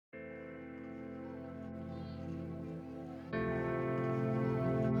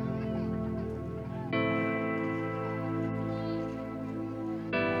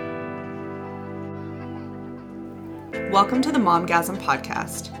Welcome to the Momgasm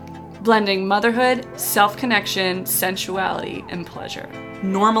Podcast. Blending motherhood, self-connection, sensuality, and pleasure.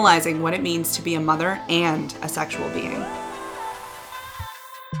 Normalizing what it means to be a mother and a sexual being.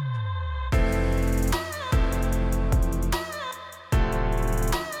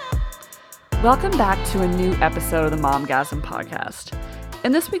 Welcome back to a new episode of the Momgasm Podcast.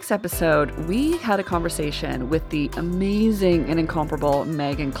 In this week's episode, we had a conversation with the amazing and incomparable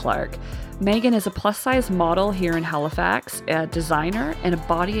Megan Clark. Megan is a plus-size model here in Halifax, a designer, and a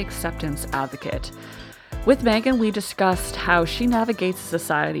body acceptance advocate. With Megan, we discussed how she navigates a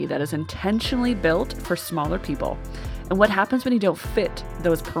society that is intentionally built for smaller people, and what happens when you don't fit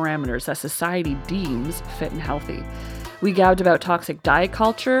those parameters that society deems fit and healthy. We gouged about toxic diet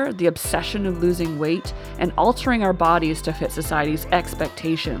culture, the obsession of losing weight, and altering our bodies to fit society's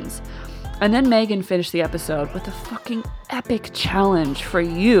expectations. And then Megan finished the episode with a fucking epic challenge for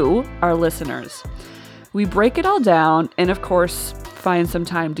you, our listeners. We break it all down and, of course, find some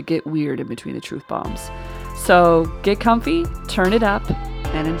time to get weird in between the truth bombs. So get comfy, turn it up,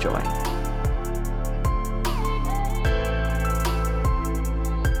 and enjoy.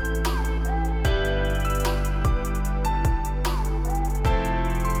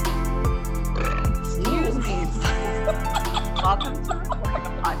 Welcome to Recording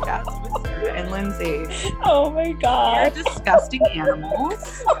a Podcast with Sarah and Lindsay. Oh my God. We're disgusting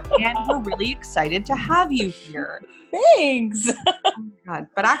animals, and we're really excited to have you here. Thanks. Oh my God.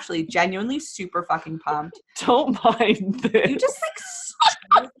 But actually, genuinely super fucking pumped. Don't mind this. You just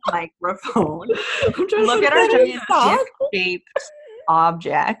like the microphone. I'm trying Look to at our get giant it dick-shaped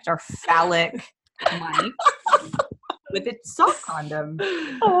object, our phallic mic, with its sock condom.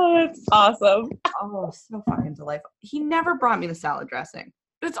 Oh, that's awesome. Oh, so fucking delightful. He never brought me the salad dressing.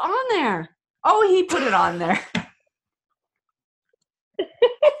 It's on there. Oh, he put it on there.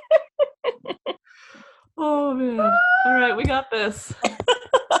 Oh, man. All right, we got this.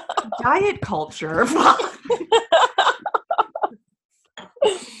 Diet culture.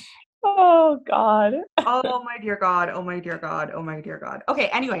 Oh God. Oh my dear God. Oh my dear God. Oh my dear God. Okay,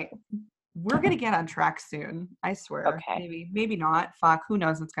 anyway, we're going to get on track soon. I swear. Okay. Maybe not. Fuck, who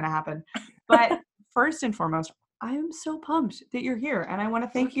knows what's going to happen. But first and foremost, I am so pumped that you're here. And I want to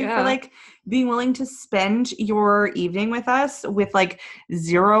thank you for like being willing to spend your evening with us with like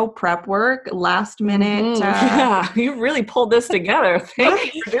zero prep work, last minute. Yeah, you really pulled this together.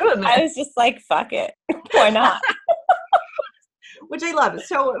 Thank you for doing I that. was just like, fuck it. Why not? Which I love.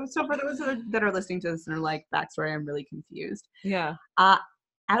 So for those that are listening to this and are like, backstory, I'm really confused. Yeah. Out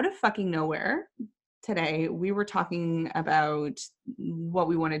of fucking nowhere today, we were talking about what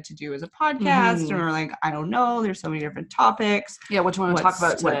we wanted to do as a podcast, and we were like, I don't know, there's so many different topics. Yeah, what do you want to talk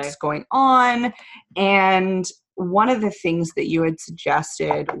about today? What's going on? And one of the things that you had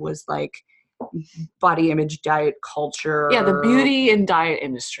suggested was like body image, diet culture. Yeah, the beauty and diet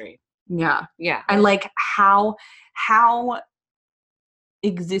industry. Yeah. Yeah. And like how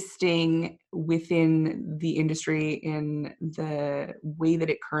existing within the industry in the way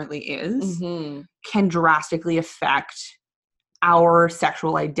that it currently is can drastically affect our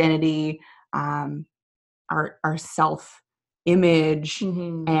sexual identity, our self-image,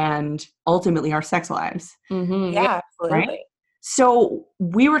 and ultimately our sex lives. Yeah, absolutely. Right? So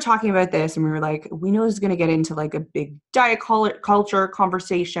we were talking about this and we were like, we know this is going to get into like a big diet culture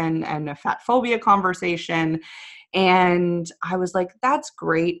conversation and a fat phobia conversation. And I was like, that's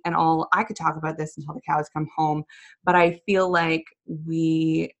great and all. I could talk about this until the cows come home. But I feel like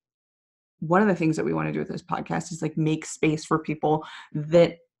one of the things that we want to do with this podcast is like make space for people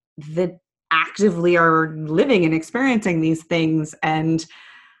that actively are living and experiencing these things and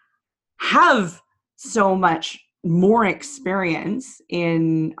have so much more experience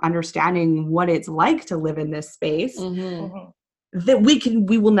in understanding what it's like to live in this space that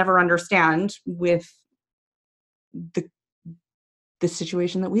we will never understand with the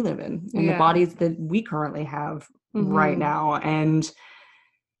situation that we live in and the bodies that we currently have right now. And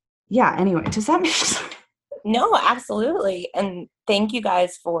yeah, anyway, does that make sense? No, absolutely. And thank you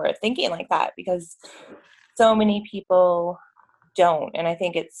guys for thinking like that, because so many people don't. And I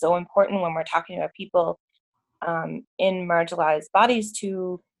think it's so important when we're talking about people in marginalized bodies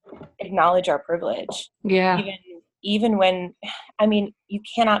to acknowledge our privilege. Yeah. Even when, I mean, you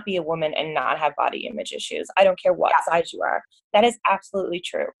cannot be a woman and not have body image issues. I don't care what size you are. That is absolutely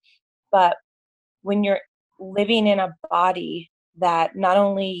true. But when you're living in a body that not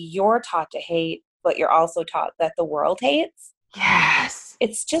only you're taught to hate, but you're also taught that the world hates. Yes.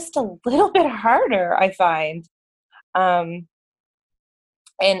 It's just a little bit harder, I find. And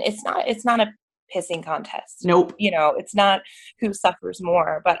it's not a pissing contest. Nope. You know, it's not who suffers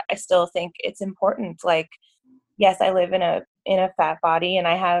more, but I still think it's important. Like, yes, I live in a fat body, and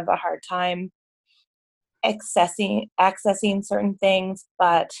I have a hard time accessing certain things,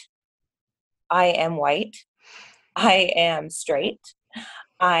 but I am white. I am straight.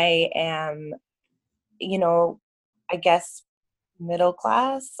 I am, you know, I guess middle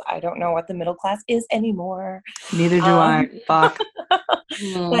class. I don't know what the middle class is anymore. Neither do I. Fuck.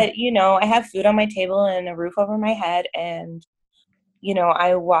 But, I have food on my table and a roof over my head, and,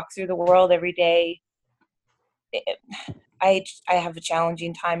 I walk through the world every day. I have a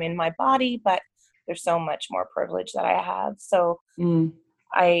challenging time in my body, but there's so much more privilege that I have. So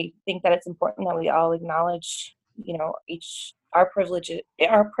I think that it's important that we all acknowledge, each our privilege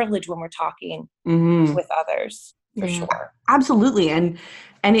when we're talking with others, for sure. Absolutely. And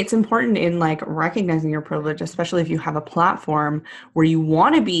it's important in like recognizing your privilege, especially if you have a platform where you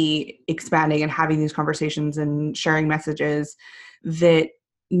want to be expanding and having these conversations and sharing messages, that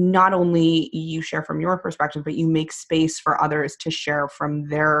not only you share from your perspective, but you make space for others to share from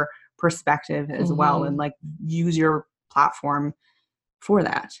their perspective as well, and like use your platform for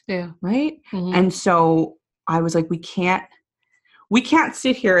that. Yeah. Right. And so I was like, we can't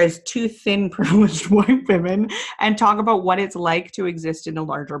sit here as two thin, privileged white women and talk about what it's like to exist in a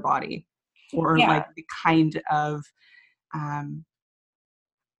larger body, or like the kind of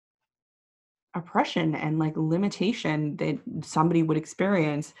oppression and like limitation that somebody would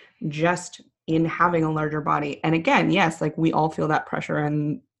experience just in having a larger body. And again, yes, like we all feel that pressure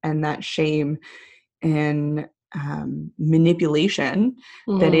and that shame and manipulation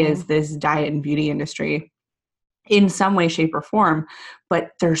that is this diet and beauty industry in some way, shape, or form.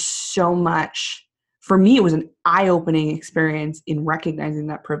 But there's so much. For me, it was an eye-opening experience in recognizing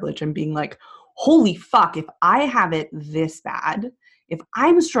that privilege and being like, holy fuck, if I have it this bad, if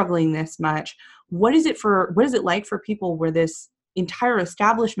I'm struggling this much, what is it like for people where this entire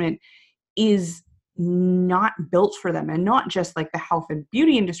establishment is not built for them? And not just like the health and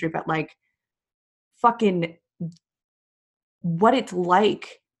beauty industry, but like fucking what it's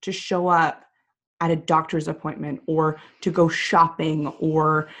like to show up at a doctor's appointment, or to go shopping,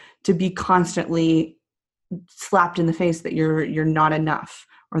 or to be constantly slapped in the face that you're not enough,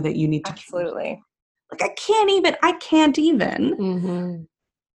 or that you need to Absolutely. Like I can't even.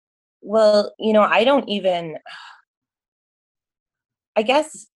 Well, I don't even, I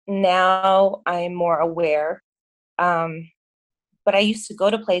guess now I'm more aware. But I used to go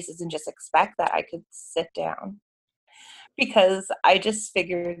to places and just expect that I could sit down, because I just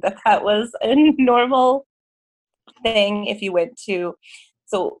figured that that was a normal thing. If you went to,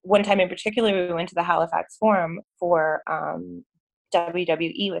 so one time in particular, we went to the Halifax Forum for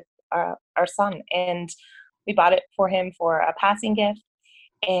WWE with our son, and we bought it for him for a passing gift.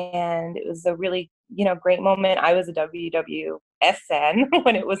 And it was a really, great moment. I was a WWF fan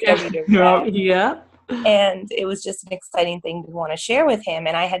when it was WWF. Yeah. And it was just an exciting thing to want to share with him.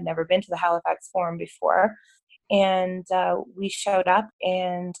 And I had never been to the Halifax Forum before. And we showed up,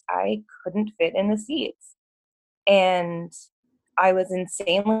 and I couldn't fit in the seats. And I was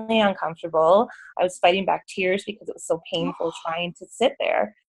insanely uncomfortable. I was fighting back tears because it was so painful trying to sit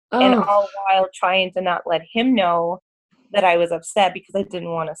there. And all while trying to not let him know that I was upset, because I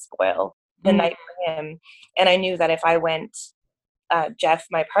didn't want to spoil the night for him. And I knew that if I went, Jeff,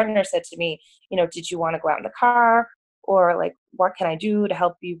 my partner, said to me, did you want to go out in the car? Or like, what can I do to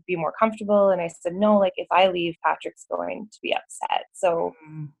help you be more comfortable? And I said, no, like if I leave, Patrick's going to be upset. So,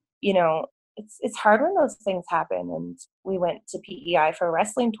 it's hard when those things happen. And we went to PEI for a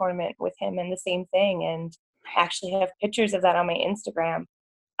wrestling tournament with him, and the same thing. And I actually have pictures of that on my Instagram,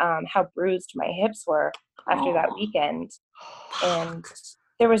 how bruised my hips were after that weekend. And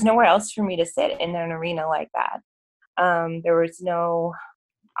there was nowhere else for me to sit in an arena like that. There was no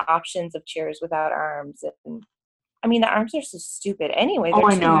options of chairs without arms. And I mean, the arms are so stupid anyway. They're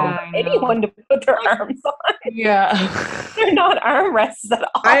I know. for anyone to put their arms on. Yeah. They're not armrests at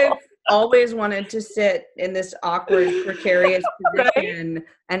all. I've always wanted to sit in this awkward, precarious position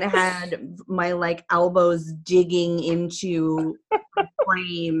and had my like elbows digging into the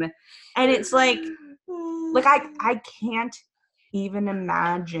frame. And it's like I can't even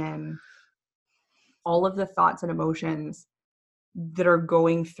imagine all of the thoughts and emotions that are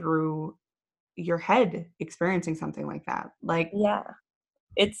going through your head experiencing something like that. Like, yeah,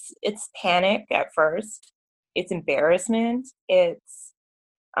 it's panic at first. It's embarrassment. It's,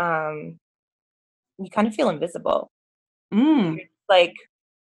 you kind of feel invisible. Like,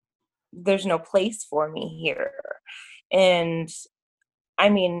 there's no place for me here. And I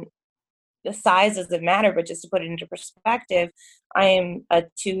mean, the size doesn't matter, but just to put it into perspective, I am a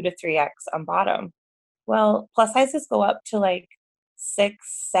 2 to 3X on bottom. Well, plus sizes go up to like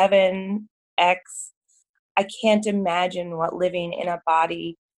 6, 7X. I can't imagine what living in a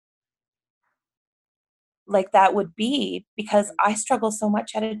body like that would be, because I struggle so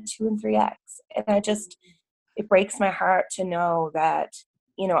much at a 2 and 3X. And it breaks my heart to know that,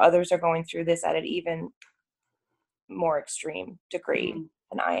 others are going through this at an even more extreme degree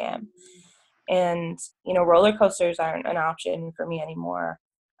than I am. And, roller coasters aren't an option for me anymore.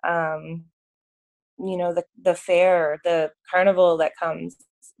 The fair, the carnival that comes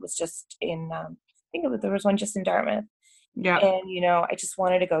was just in, I think there was one just in Dartmouth. Yeah. And, I just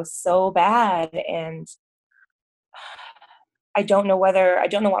wanted to go so bad. And I don't know what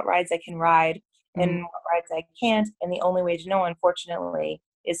rides I can ride and what rides I can't. And the only way to know, unfortunately,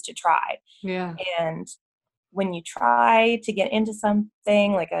 is to try. Yeah. And when you try to get into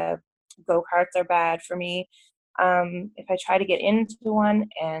something, like go-karts are bad for me. If I try to get into one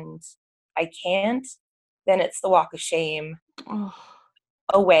and I can't, then it's the walk of shame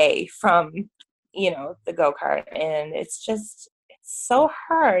away from, the go-kart. And it's so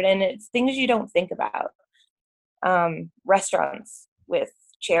hard. And it's things you don't think about. Restaurants with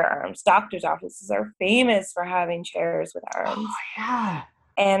chair arms, doctor's offices are famous for having chairs with arms. Oh, yeah.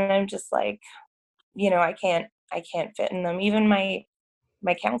 And I'm just like, I can't fit in them. Even my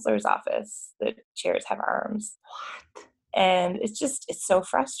counselor's office, the chairs have arms. What? And it's so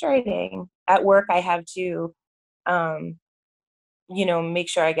frustrating. At work, I have to, make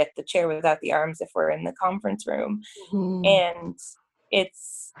sure I get the chair without the arms if we're in the conference room. And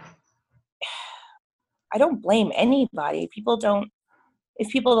I don't blame anybody. If people don't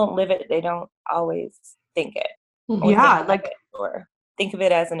live it, they don't always think it. Or think of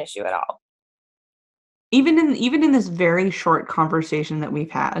it as an issue at all. Even in this very short conversation that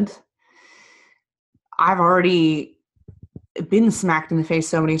we've had, I've already been smacked in the face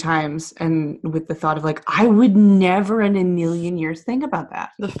so many times, and with the thought of like, I would never in a million years think about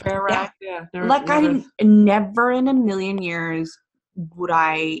that. The fair rack, I never in a million years would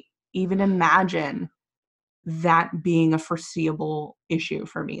I even imagine that being a foreseeable issue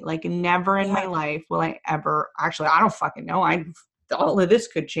for me. Like, never in my life will I ever, actually, I don't fucking know. All of this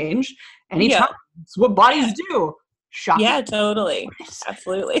could change anytime. It's what bodies do. Shocking. Yeah, totally.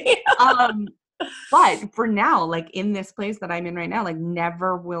 Absolutely. But for now, like in this place that I'm in right now, like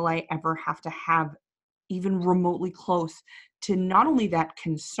never will I ever have to have even remotely close to not only that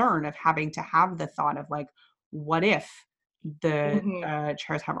concern of having to have the thought of like, what if the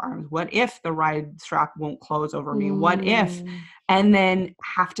chairs have arms? What if the ride strap won't close over me? What if? And then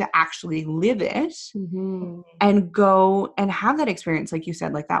have to actually live it and go and have that experience, like you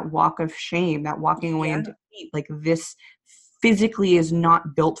said, like that walk of shame, that walking away in defeat. Like, this physically is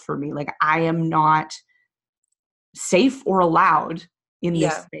not built for me. Like, I am not safe or allowed in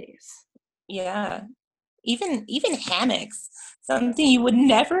this space. Yeah. Even hammocks, something you would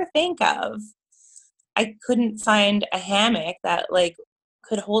never think of. I couldn't find a hammock that like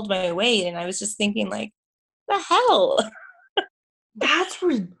could hold my weight. And I was just thinking like, the hell? That's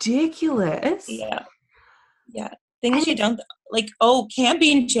ridiculous. Yeah. Yeah. Things you don't like. Oh,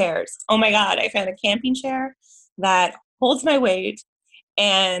 camping chairs. Oh my God. I found a camping chair that holds my weight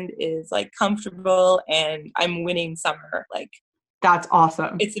and is like comfortable, and I'm winning summer. Like, that's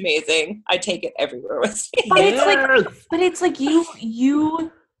awesome. It's amazing. I take it everywhere with me. But it's like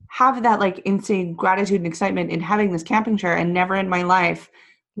you have that like insane gratitude and excitement in having this camping chair, and never in my life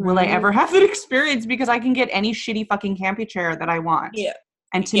will I ever have that experience, because I can get any shitty fucking camping chair that I want. Yeah.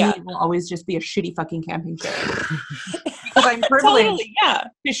 And to me, it will always just be a shitty fucking camping chair. Because I'm privileged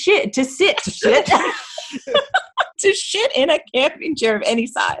to sit to shit in a camping chair of any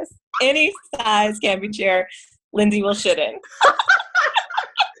size. Any size camping chair, Lindsay will shit in.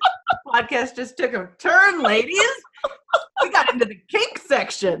 Podcast just took a turn, ladies. We got into the kink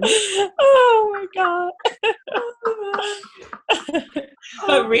section. Oh my God.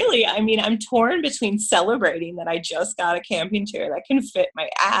 But really, I mean, I'm torn between celebrating that I just got a camping chair that can fit my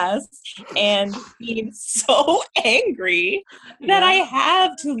ass and being so angry that I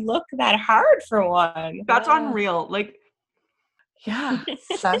have to look that hard for one. That's unreal. Like,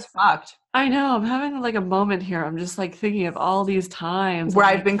 that's fucked. I know. I'm having like a moment here. I'm just like thinking of all these times where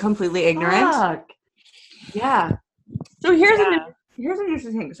I've been completely ignorant. Fuck. Yeah. So here's an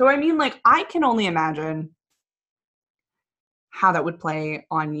interesting thing. So I mean, like, I can only imagine how that would play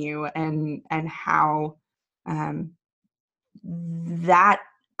on you, and how that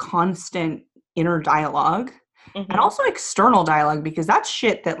constant inner dialogue and also external dialogue, because that's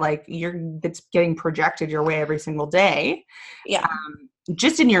shit that like that's getting projected your way every single day. Yeah.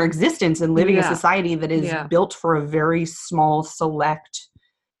 Just in your existence and living a society that is built for a very small, select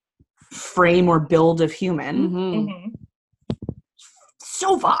frame or build of human.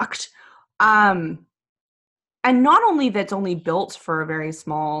 So fucked. and not only that's only built for a very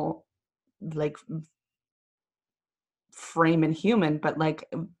small like frame and human, but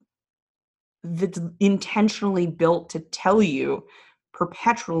like that's intentionally built to tell you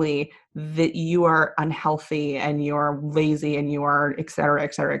perpetually that you are unhealthy and you're lazy and you are et cetera,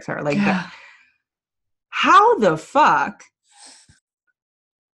 et cetera, et cetera. Like that. How the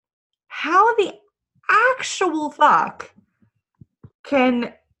actual fuck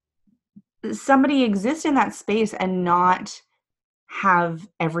can somebody exist in that space and not have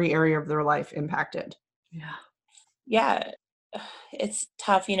every area of their life impacted? Yeah, it's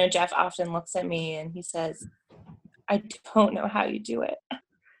tough. You know, Jeff often looks at me and he says, I don't know how you do it.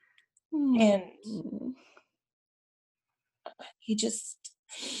 And he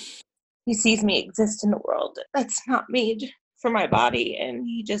sees me exist in a world that's not made for my body, and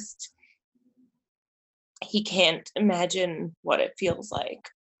he can't imagine what it feels like.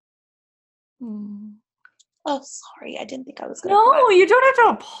 Oh, sorry. I didn't think I was going to No, you don't have to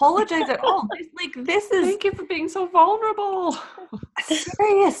apologize at all. This is... Thank you for being so vulnerable.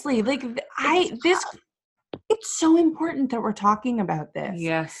 Seriously, like it's so important that we're talking about this.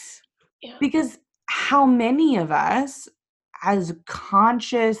 Yes. Yeah. Because how many of us, as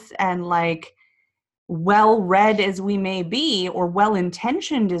conscious and like well-read as we may be, or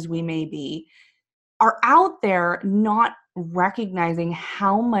well-intentioned as we may be, are out there not recognizing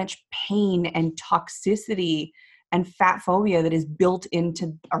how much pain and toxicity and fat phobia that is built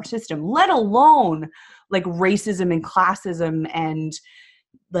into our system, let alone like racism and classism and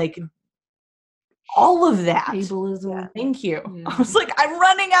like all of that. Ableism. Yeah. Thank you. Yeah. I was like, I'm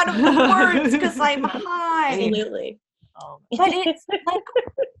running out of the words because I'm high. Absolutely. But it's like,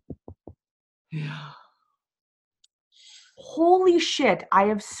 holy shit, I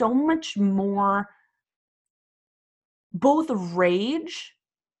have so much more both rage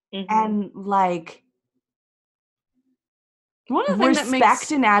and like one of the things that respect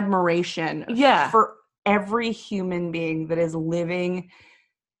makes and admiration for every human being that is living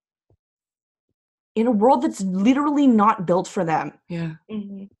in a world that's literally not built for them. Yeah.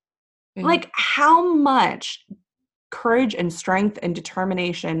 Like how much courage and strength and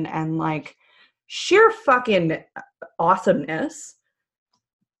determination and like sheer fucking awesomeness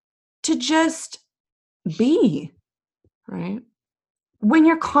to just be, right? When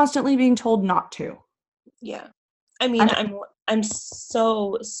you're constantly being told not to. Yeah. I mean, I'm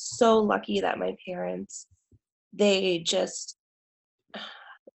so lucky that my parents, they just,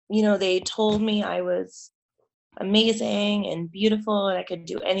 you know, they told me I was amazing and beautiful and I could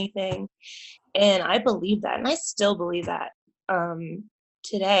do anything. And I believe that. And I still believe that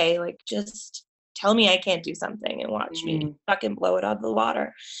today. Like, just tell me I can't do something and watch me fucking blow it out of the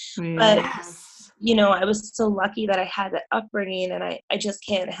water. But, you know, I was so lucky that I had that upbringing, and I just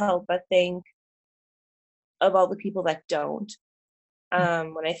can't help but think of all the people that don't.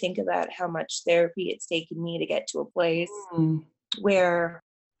 When I think about how much therapy it's taken me to get to a place where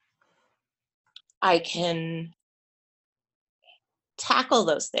I can tackle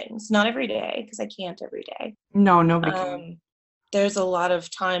those things. Not every day, because I can't every day. No, nobody can. There's a lot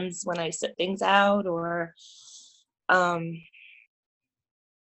of times when I sit things out, or I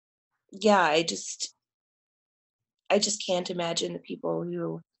just can't imagine the people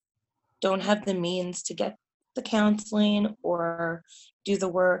who don't have the means to get the counseling or do the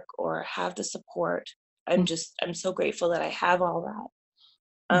work or have the support. I'm so grateful that I have all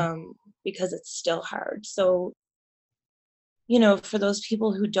that, because it's still hard. So, you know, for those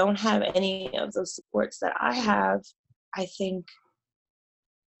people who don't have any of those supports that I have, I think,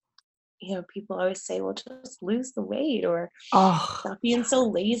 you know, people always say, well, just lose the weight or stop being so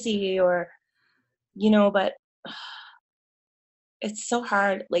lazy, or, you know, but it's so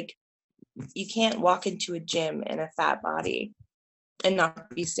hard. Like, you can't walk into a gym in a fat body and not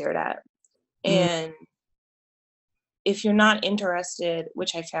be stared at. And if you're not interested,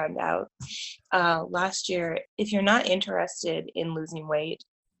 which I found out last year, if you're not interested in losing weight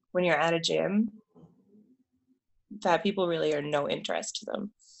when you're at a gym, fat people really are no interest to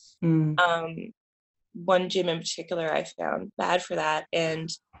them. One gym in particular I found bad for that, and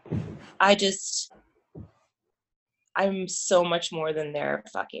I'm so much more than their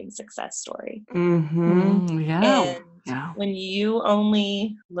fucking success story. And when you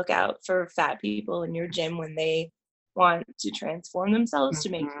only look out for fat people in your gym when they want to transform themselves to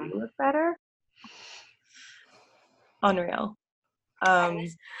make you look better, unreal.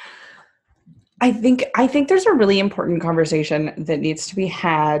 I think there's a really important conversation that needs to be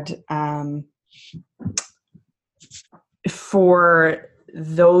had for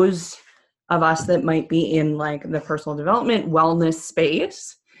those of us that might be in like the personal development wellness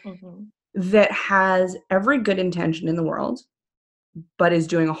space, that has every good intention in the world, but is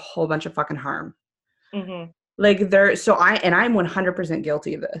doing a whole bunch of fucking harm. Mm-hmm. Like I'm 100%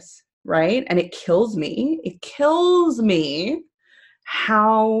 guilty of this, right? And it kills me. It kills me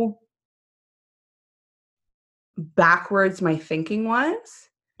how backwards my thinking was,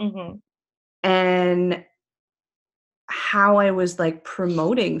 Mm-hmm. and how I was like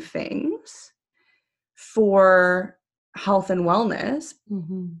promoting things for health and wellness,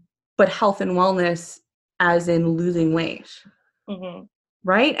 but health and wellness as in losing weight. Mm-hmm.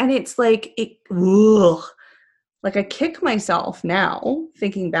 Right? And it's like, ugh. Like I kick myself now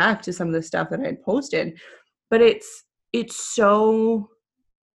thinking back to some of the stuff that I had posted, but it's so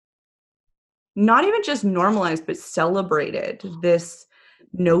not even just normalized, but celebrated, this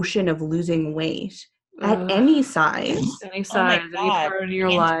notion of losing weight at any size. Any size, any part of your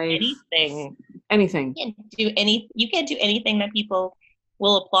life. Anything. You can't do anything that people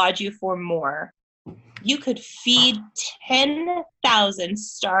will applaud you for more. You could feed 10,000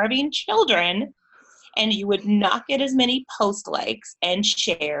 starving children and you would not get as many post likes and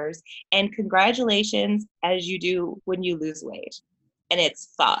shares and congratulations as you do when you lose weight. And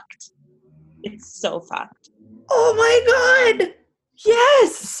it's fucked. It's so fucked. Oh my God.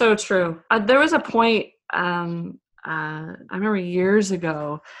 Yes. So true. There was a point, I remember years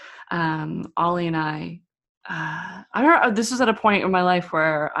ago, Ollie and I remember this was at a point in my life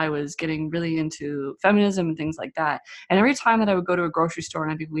where I was getting really into feminism and things like that. And every time that I would go to a grocery store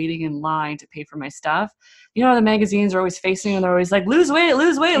and I'd be waiting in line to pay for my stuff, you know, the magazines are always facing and they're always like, lose weight,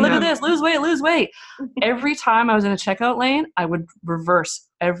 look at this, lose weight. Every time I was in a checkout lane, I would reverse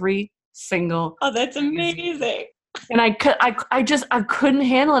every single. Oh, that's amazing. And I couldn't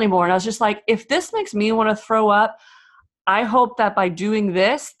handle it anymore. And I was just like, if this makes me want to throw up, I hope that by doing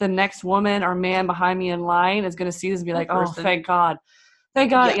this, the next woman or man behind me in line is going to see this and be like, oh, thank God.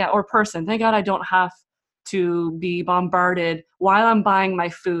 Yeah. Or person. Thank God I don't have to be bombarded while I'm buying my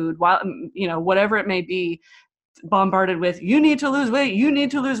food, while, you know, whatever it may be, bombarded with, you need to lose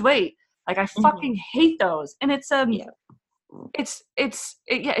weight. Like I fucking hate those. And it's,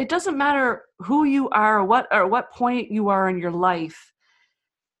 it doesn't matter who you are or what point you are in your life.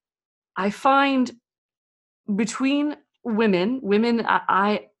 I find between women,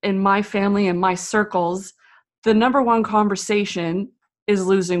 I in my family and my circles, the number one conversation is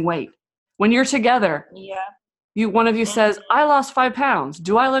losing weight. When you're together, one of you says, I lost 5 pounds.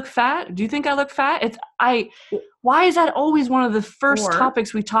 Do I look fat? Do you think I look fat? Why is that always one of the first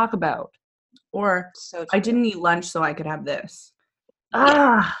topics we talk about? Or I didn't eat lunch so I could have this.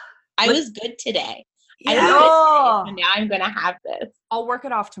 I was good today. Yeah. I was good today, so now I'm going to have this. I'll work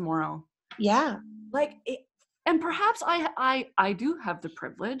it off tomorrow. Yeah. Like it, and perhaps I do have the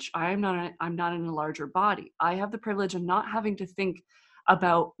privilege. I'm not in a larger body. I have the privilege of not having to think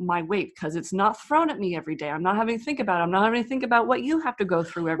about my weight because it's not thrown at me every day. I'm not having to think about it. I'm not having to think about what you have to go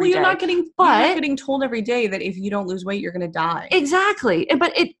through every day. You're not getting told every day that if you don't lose weight, you're going to die. Exactly.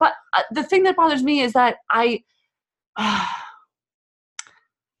 But the thing that bothers me is that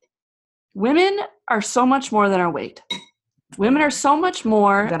women are so much more than our weight. Women are so much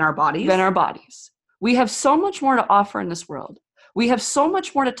more than our bodies. We have so much more to offer in this world. We have so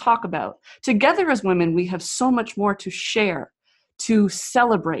much more to talk about. Together as women, we have so much more to share, to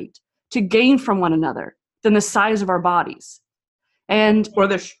celebrate, to gain from one another than the size of our bodies. And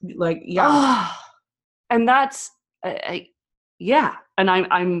and that's and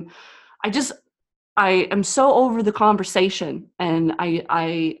I am so over the conversation, and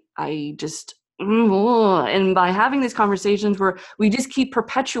I just and by having these conversations where we just keep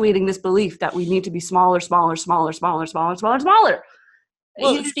perpetuating this belief that we need to be smaller. Well, it's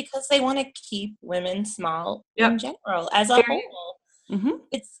because they want to keep women small in general as a whole.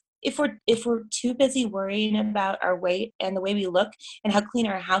 It's if we're too busy worrying about our weight and the way we look and how clean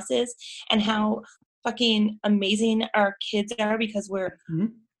our house is and how fucking amazing our kids are because we're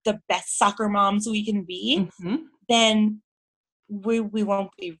the best soccer moms we can be, then we won't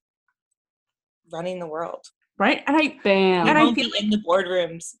be running the world. Right? And we won't be in the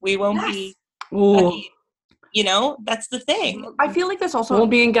boardrooms. We won't be you know, that's the thing. I feel like this also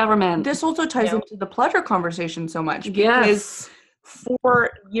won't be in government. This also ties into the pleasure conversation so much because for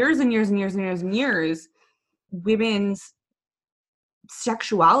years and years and years and years and years, women's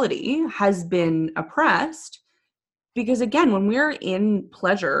sexuality has been oppressed because, again, when we're in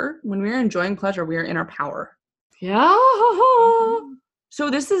pleasure, when we're enjoying pleasure, we are in our power. Yeah. So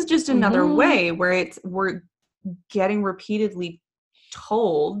this is just another way where we're getting repeatedly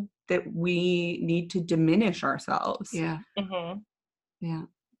told that we need to diminish ourselves. Yeah. Yeah.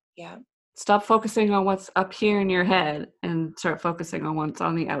 Stop focusing on what's up here in your head and start focusing on what's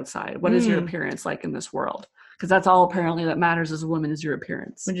on the outside. What is your appearance like in this world? Because that's all apparently that matters as a woman is your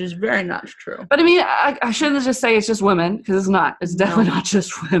appearance. Which is very not true. But I mean, I shouldn't just say it's just women, because it's not. It's definitely not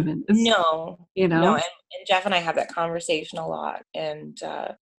just women. It's, no. You know? No, and Jeff and I have that conversation a lot. And,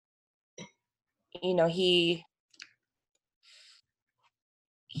 you know, he's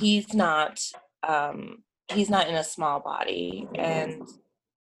not in a small body, and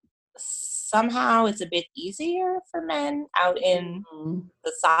somehow it's a bit easier for men out in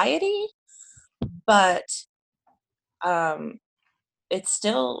society, but it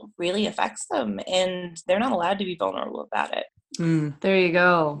still really affects them, and they're not allowed to be vulnerable about it. There you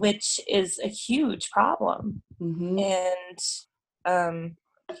go. Which is a huge problem. And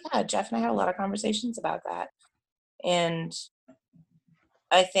yeah, Jeff and I had a lot of conversations about that. And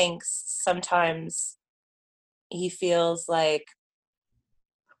I think sometimes he feels like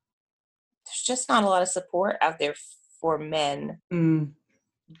there's just not a lot of support out there for men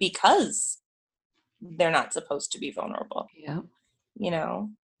because they're not supposed to be vulnerable. Yeah. You know?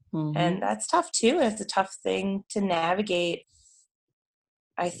 And that's tough too. It's a tough thing to navigate.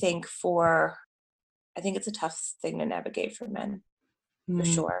 I think it's a tough thing to navigate for men, for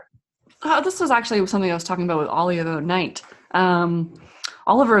sure. This was actually something I was talking about with Ollie the other night.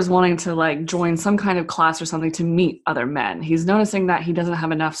 Oliver is wanting to like join some kind of class or something to meet other men. He's noticing that he doesn't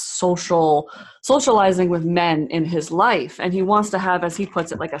have enough socializing with men in his life, and he wants to have, as he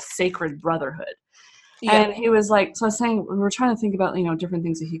puts it, like a sacred brotherhood. Yeah. And he was like, so I was saying, we were trying to think about, you know, different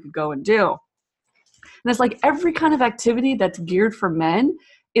things that he could go and do. And it's like every kind of activity that's geared for men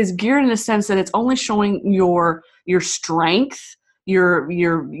is geared in a sense that it's only showing your strength, your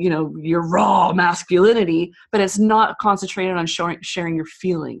raw masculinity, but it's not concentrated on sharing your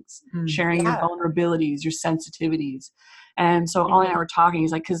feelings, sharing your vulnerabilities, your sensitivities. And so Ollie and I were talking,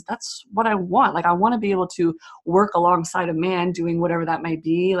 he's like, because that's what I want. Like, I want to be able to work alongside a man doing whatever that might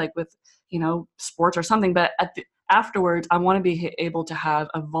be, like with, you know, sports or something. But afterwards, I want to be able to have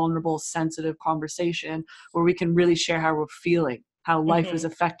a vulnerable, sensitive conversation where we can really share how we're feeling, how life is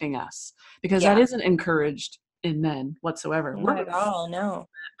affecting us, because that isn't encouraged in men whatsoever. Not at all, no.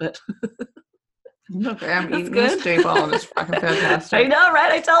 But okay, I'm eating this J-ball and it's fucking fantastic. I know,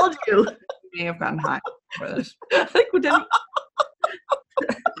 right? I told you. We may have gotten high for this. I think we did.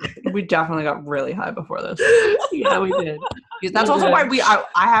 We definitely got really high before this. Yeah, we did. That's also why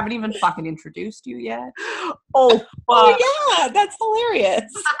I haven't even fucking introduced you yet. Oh, fuck. Oh yeah, that's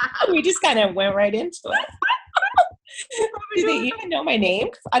hilarious. We just kind of went right into it. Do they even know my name?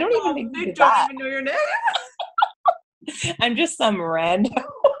 I don't even think they don't even know your name. I'm just some random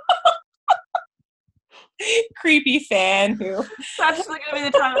creepy fan who. That's just going to be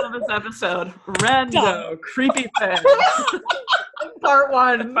the title of this episode. Rando creepy fan. Part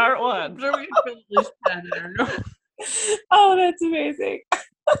one. Sure we can at least 10 there. Oh, that's amazing.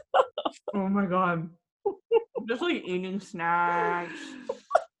 Oh my god. Just like eating snacks.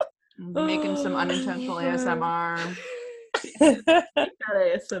 Making some unintentional ASMR.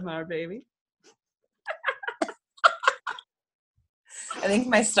 ASMR, baby. I think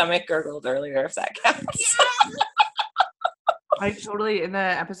my stomach gurgled earlier, if that counts. I totally, in the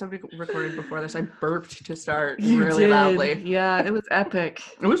episode we recorded before this, I burped to start really loudly. Yeah, it was epic.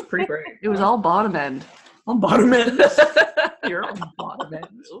 It was pretty great. It was all bottom end. On bottom end. You're on bottom end.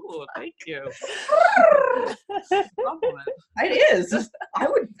 Ooh, thank you. It is. I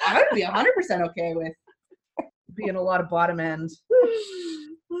would be 100% okay with being a lot of bottom end.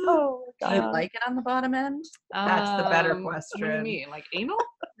 Oh, God. Do you like it on the bottom end? That's the better question. What do you mean? Like anal?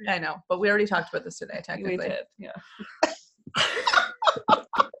 I know, but we already talked about this today, technically. We did, yeah.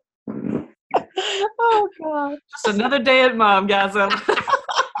 Oh, God. Just another day at Momgasm.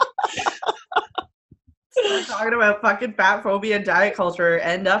 We're talking about fucking fat phobia and diet culture,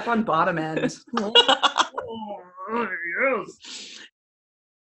 end up on bottom end.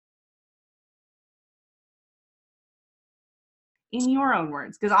 In your own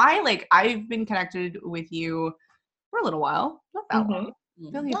words, because I've been connected with you for a little while, not that long.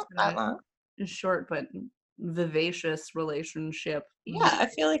 I feel like Not that long. A short but vivacious relationship. Yeah, I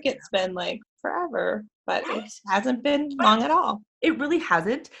feel like it's been like forever, but it hasn't been long at all. It really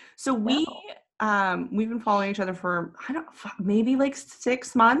hasn't. So we've been following each other for maybe like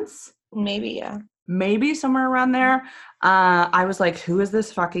 6 months. Maybe, yeah. Maybe somewhere around there. I was like, who is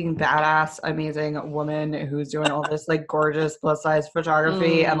this fucking badass, amazing woman who's doing all this like gorgeous plus size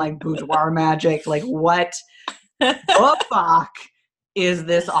photography and like boudoir magic? Like, what the fuck is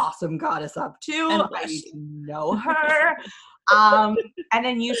this awesome goddess up to? I need to know her. And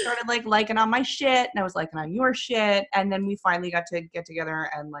then you started like liking on my shit, and I was liking on your shit, and then we finally got to get together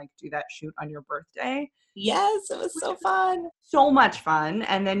and like do that shoot on your birthday. Yes, it was so fun. So much fun.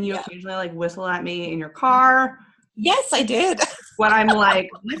 And then you occasionally like whistle at me in your car. Yes, I did. When I'm like,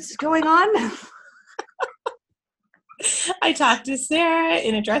 what's going on? I talked to Sarah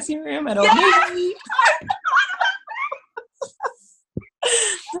in a dressing room at Old Navy.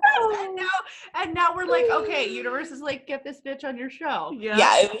 And now we're like, okay, universe is like, get this bitch on your show.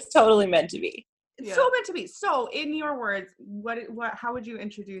 Yeah, it was totally meant to be. It's so meant to be. So, in your words, how would you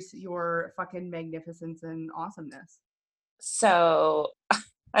introduce your fucking magnificence and awesomeness? So,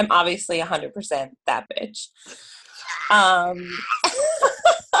 I'm obviously 100% that bitch.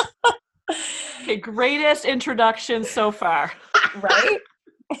 Okay, greatest introduction so far. Right?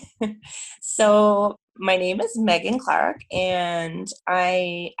 So, my name is Megan Clark, and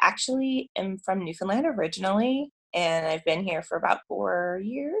I actually am from Newfoundland originally, and I've been here for about 4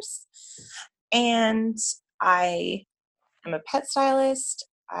 years. And I am a pet stylist.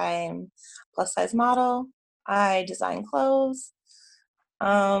 I'm a plus size model. I design clothes.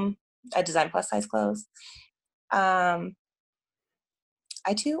 I design plus size clothes. I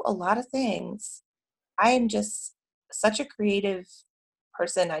do a lot of things. I am just such a creative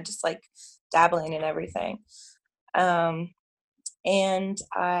person. I just like dabbling in everything. And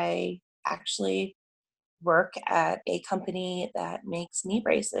I actually work at a company that makes knee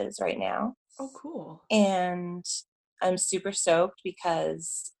braces right now. Oh, cool. And I'm super stoked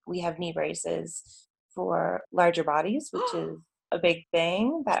because we have knee braces for larger bodies, which is a big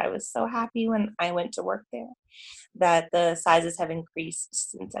thing that I was so happy when I went to work there, that the sizes have increased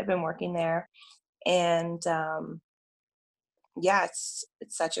since I've been working there. And yeah, it's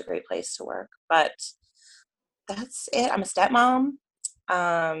such a great place to work. But that's it. I'm a stepmom.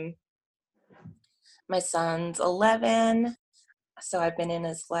 My son's 11, so I've been in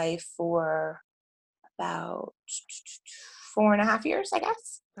his life for about 4.5 years, I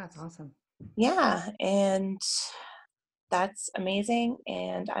guess. That's awesome. Yeah, and that's amazing.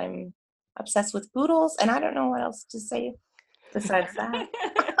 And I'm obsessed with poodles, and I don't know what else to say besides that.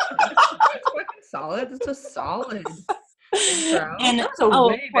 Solid. That's a solid. And That's a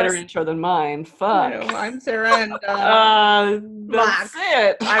way better intro than mine. Fuck. I'm Sarah, and that's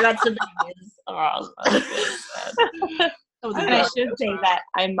it. I got some babies. And I should say that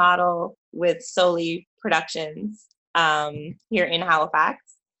I model with Soli Productions here in Halifax,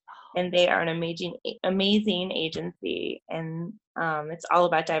 and they are an amazing agency, and it's all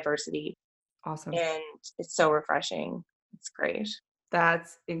about diversity. Awesome. And it's so refreshing. It's great.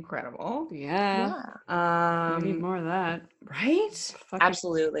 That's incredible. Yeah. We need more of that. Right? Fucking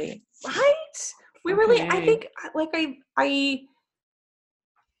Absolutely. Right? We really, I Okay. think, like, I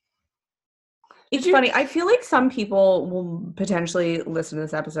it's funny. I feel like some people will potentially listen to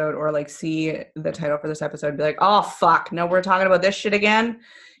this episode or like see the title for this episode and be like, oh, fuck, no, we're talking about this shit again.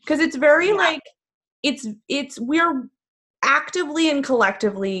 Because it's very like, we're actively and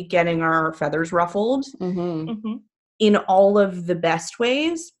collectively getting our feathers ruffled in all of the best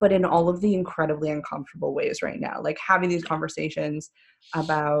ways, but in all of the incredibly uncomfortable ways right now. Like having these conversations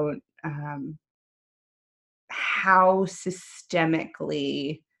about how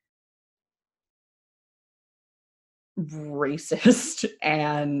systemically racist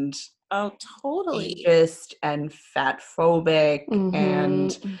and totally ageist and fat phobic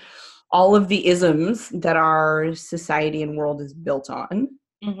and all of the isms that our society and world is built on.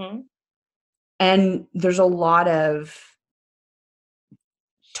 And there's a lot of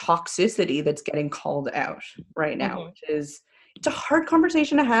toxicity that's getting called out right now, which is, it's a hard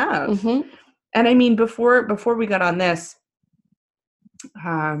conversation to have. And I mean, before we got on this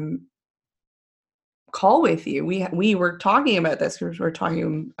call with you, we were talking about this. We were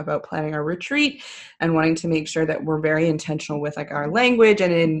talking about planning our retreat and wanting to make sure that we're very intentional with like our language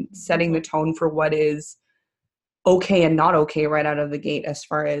and in setting the tone for what is okay and not okay right out of the gate as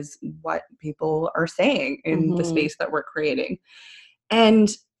far as what people are saying in the space that we're creating. And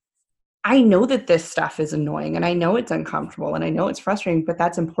I know that this stuff is annoying and I know it's uncomfortable and I know it's frustrating, but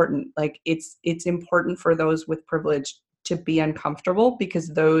that's important. Like it's important for those with privilege to be uncomfortable because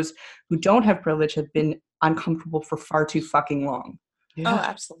those who don't have privilege have been uncomfortable for far too fucking long. Oh,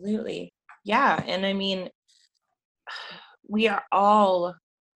 absolutely. Yeah. And I mean, we are all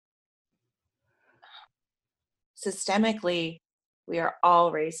systemically, we are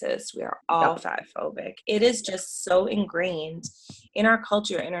all racist. We are all fat phobic. It is just so ingrained in our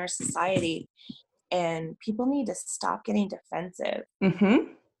culture, in our society, and people need to stop getting defensive.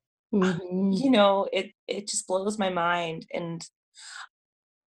 You know, it just blows my mind. And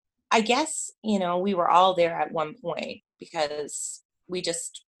I guess, you know, we were all there at one point because we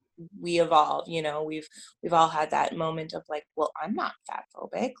evolve, we've all had that moment of like, well, I'm not fat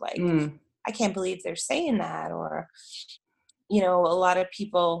phobic. Like, I can't believe they're saying that. Or, a lot of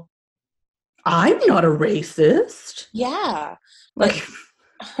people. I'm not a racist. Yeah. Like,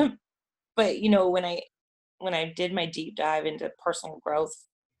 but when I did my deep dive into personal growth,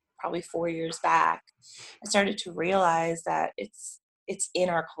 probably 4 years back, I started to realize that it's in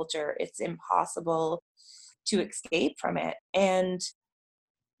our culture. It's impossible to escape from it.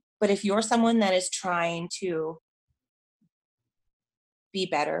 But if you're someone that is trying to be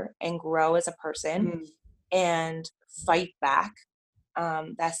better and grow as a person and fight back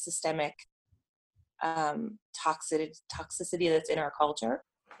that systemic toxicity that's in our culture,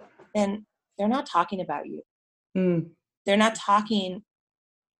 then they're not talking about you. They're not talking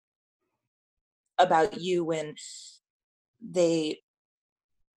about you when they,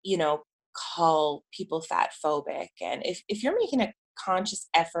 call people fat phobic. And if you're making a conscious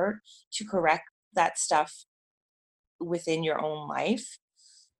effort to correct that stuff within your own life,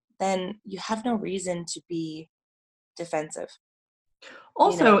 then you have no reason to be defensive.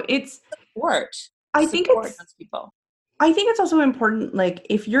 Also, it's support. I think those people. I think it's also important, like,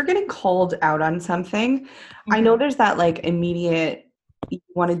 if you're getting called out on something, I know there's that like immediate, you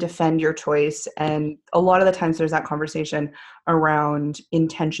want to defend your choice, and a lot of the times there's that conversation around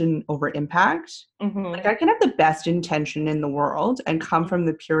intention over impact. Like, I can have the best intention in the world and come from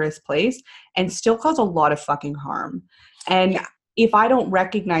the purest place and still cause a lot of fucking harm. And if I don't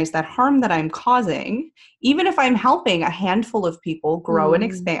recognize that harm that I'm causing, even if I'm helping a handful of people grow and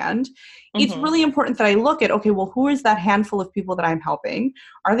expand, it's really important that I look at, okay, well, who is that handful of people that I'm helping?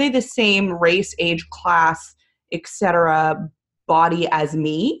 Are they the same race, age, class, etc., body as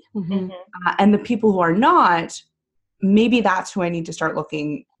me? And the people who are not, maybe that's who I need to start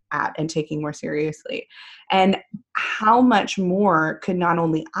looking at and taking more seriously. And how much more could not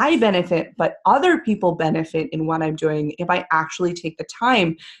only I benefit, but other people benefit in what I'm doing if I actually take the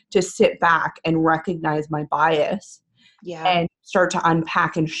time to sit back and recognize my bias and start to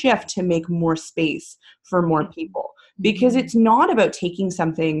unpack and shift to make more space for more people. Because it's not about taking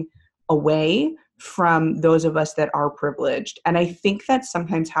something away from those of us that are privileged. And I think that's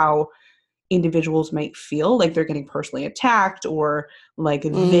sometimes how individuals might feel, like they're getting personally attacked, or like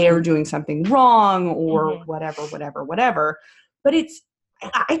they're doing something wrong, or whatever. But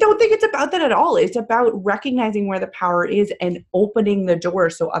I don't think it's about that at all. It's about recognizing where the power is and opening the door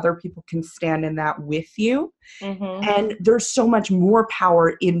so other people can stand in that with you. And there's so much more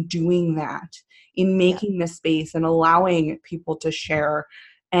power in doing that, in making the space and allowing people to share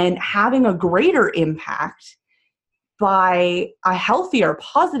and having a greater impact by a healthier,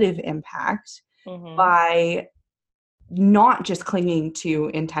 positive impact, by not just clinging to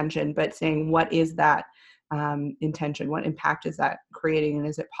intention, but saying, what is that intention? What impact is that creating? And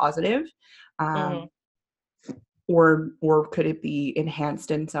is it positive? Or could it be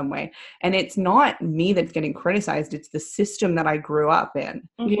enhanced in some way? And it's not me that's getting criticized. It's the system that I grew up in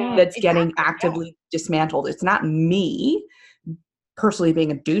that's getting actively dismantled. It's not me personally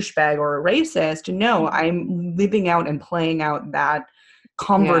being a douchebag or a racist. No, I'm living out and playing out that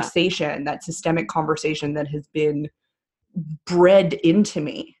conversation, that systemic conversation that has been bred into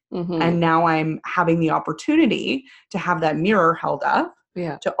me. And now I'm having the opportunity to have that mirror held up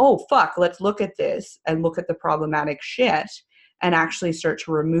to, oh, fuck, let's look at this and look at the problematic shit and actually start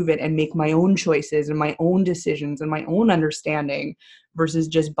to remove it and make my own choices and my own decisions and my own understanding, versus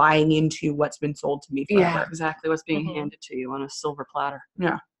just buying into what's been sold to me forever. Yeah, exactly. What's being handed to you on a silver platter.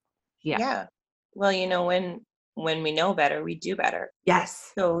 Yeah. Well, when we know better, we do better.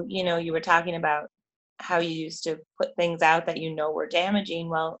 Yes. So, you were talking about how you used to put things out that were damaging.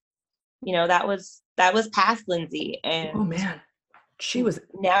 Well, that was past Lindsay. And oh man, she was.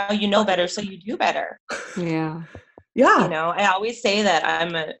 Now you know better, so you do better. Yeah. I always say that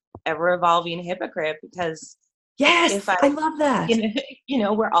I'm a ever evolving hypocrite, because yes, I love that.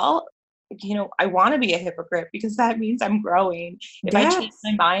 We're all, I want to be a hypocrite because that means I'm growing. If I change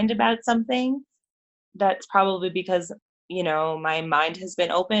my mind about something, that's probably because, my mind has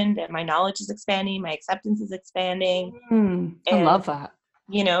been opened and my knowledge is expanding, my acceptance is expanding. I love that.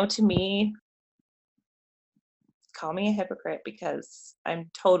 To me, call me a hypocrite because I'm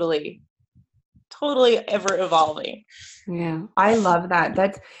totally ever evolving. Yeah, I love that.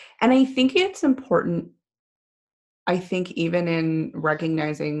 And I think it's important. I think even in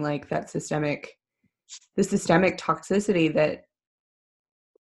recognizing like the systemic toxicity that,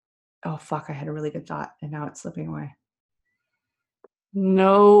 oh fuck, I had a really good thought and now it's slipping away.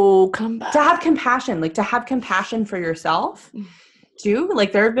 No, come back. To have compassion for yourself too.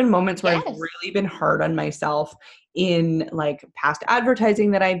 Like, there have been moments where I've really been hard on myself in like past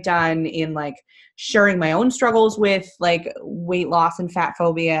advertising that I've done, in like sharing my own struggles with like weight loss and fat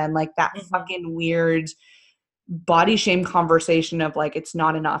phobia, and like that fucking weird body shame conversation of like, it's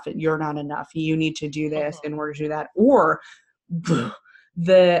not enough, you're not enough, you need to do this in order to do that. Or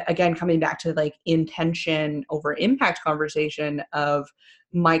the, again, coming back to like intention over impact conversation of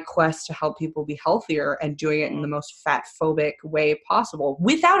my quest to help people be healthier and doing it in the most fat phobic way possible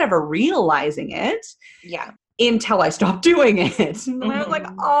without ever realizing it. Yeah. Until I stopped doing it. And I was like,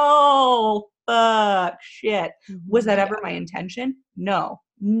 oh, fuck, shit. Was that ever my intention? No,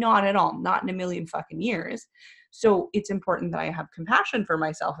 not at all. Not in a million fucking years. So it's important that I have compassion for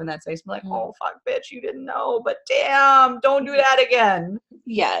myself in that space. I'm like, oh, fuck, bitch, you didn't know, but damn, don't do that again.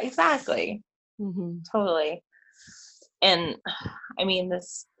 Yeah, exactly. Totally. And I mean,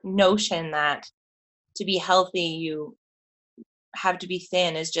 this notion that to be healthy, you have to be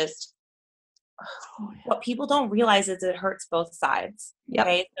thin is just, what people don't realize is it hurts both sides. Yep.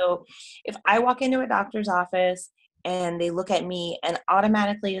 Okay. So if I walk into a doctor's office and they look at me and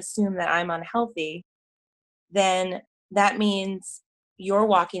automatically assume that I'm unhealthy, then that means you're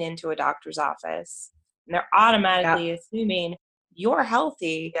walking into a doctor's office and they're automatically assuming you're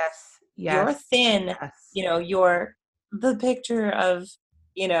healthy. Yes. You're thin. Yes. You know, you're the picture of,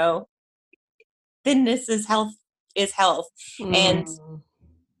 you know, thinness is health. And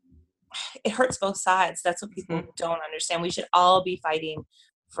it hurts both sides. That's what people don't understand. We should all be fighting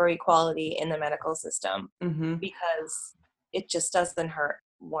for equality in the medical system because it just doesn't hurt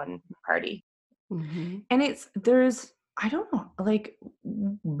one party. And there's, I don't know, like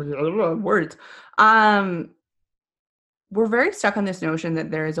words. We're very stuck on this notion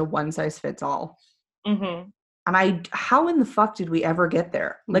that there is a one size fits all. And how in the fuck did we ever get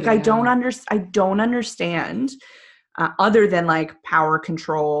there? Like, I don't understand, other than like power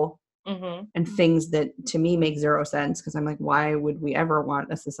control and things that to me make zero sense. Cause I'm like, why would we ever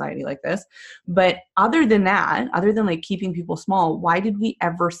want a society like this? But other than that, other than like keeping people small, why did we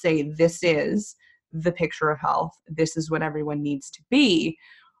ever say this is the picture of health? This is what everyone needs to be.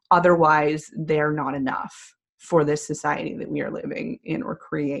 Otherwise they're not enough for this society that we are living in or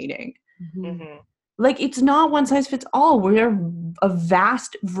creating. Like, it's not one size fits all. We're a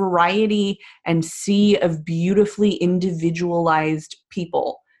vast variety and sea of beautifully individualized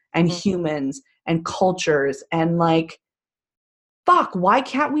people and humans and cultures. And like, fuck, why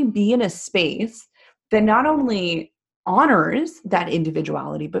can't we be in a space that not only honors that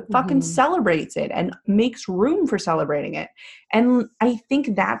individuality, but fucking celebrates it and makes room for celebrating it? And I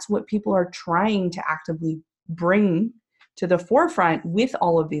think that's what people are trying to actively bring to the forefront with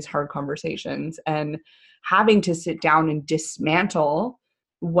all of these hard conversations and having to sit down and dismantle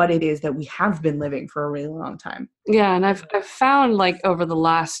what it is that we have been living for a really long time. Yeah. And I've found like over the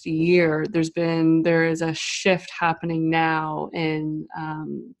last year, there is a shift happening now in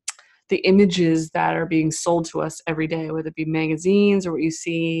the images that are being sold to us every day, whether it be magazines or what you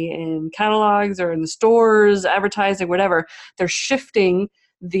see in catalogs or in the stores, advertising, whatever. They're shifting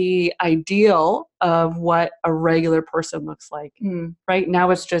the ideal of what a regular person looks like. Right now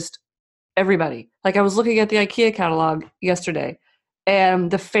it's just everybody. Like, I was looking at the IKEA catalog yesterday,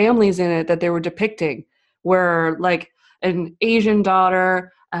 and the families in it that they were depicting were like an Asian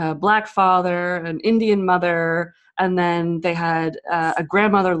daughter, a Black father, an Indian mother, and then they had a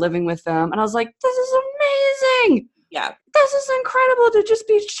grandmother living with them. And I was like, this is amazing. Yeah. This is incredible to just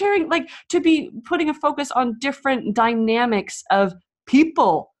be sharing, like, to be putting a focus on different dynamics of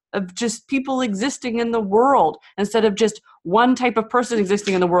people, of just people existing in the world instead of just one type of person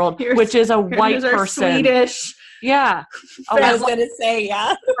existing in the world, which is a white person. Swedish. Yeah. I was going to say,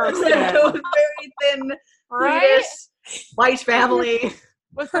 yeah. Very thin, Right? Swedish, white family.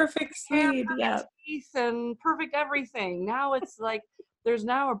 With perfect seed, yeah. Teeth and perfect everything. Now it's like there's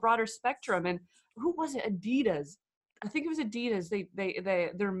now a broader spectrum. And who was it? Adidas. I think it was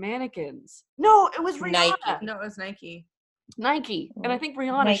Adidas. They're mannequins. No, it was Rihanna. Nike. No, it was Nike. And I think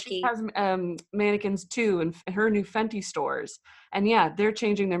Rihanna, she has mannequins too, and her new Fenty stores. And yeah, they're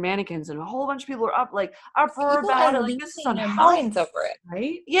changing their mannequins, and a whole bunch of people are uproar about it. Like, this is on their minds over it,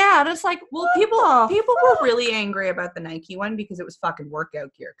 right? Yeah, and it's like, well, people were really angry about the Nike one because it was fucking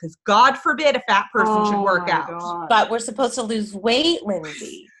workout gear. Because God forbid a fat person should work out. God. But we're supposed to lose weight,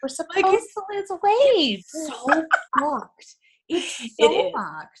 Lindsay. We're supposed to lose weight. So fucked. It's so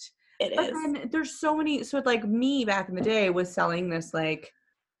fucked. It but is. then there's so many. So like me back in the day was selling this like,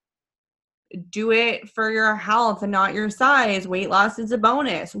 do it for your health and not your size. Weight loss is a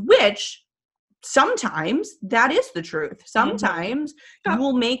bonus, which sometimes that is the truth. Sometimes you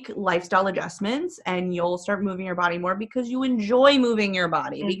will make lifestyle adjustments and you'll start moving your body more because you enjoy moving your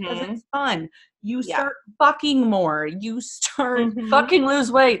body, because it's fun. You start fucking more. You start fucking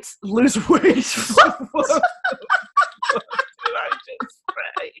lose weight. Lose weight. What did I just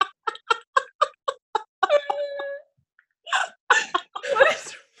say? What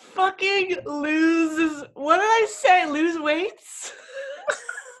is fucking lose? What did I say? Lose weights?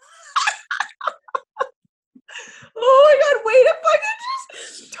 Oh my god, wait, if I could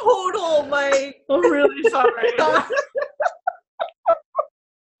just total my... I'm really sorry.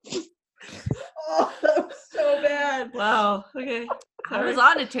 Oh, that was so bad. Wow. Okay. I was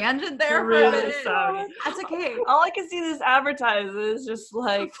on a tangent there for a minute. Sorry. That's okay. All I can see this advertised is just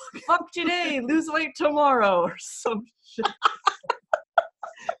like, fuck today, lose weight tomorrow, or some shit.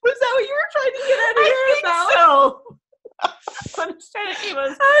 Was that what you were trying to get at here about? So. I'm just trying to keep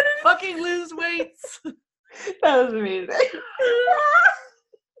us fucking lose weights. That was amazing.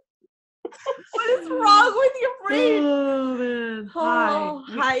 What is wrong with your brain? Oh man.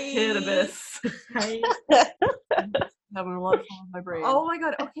 Hi. Cannabis. Hi. Having a lot of fun with my brain. Oh my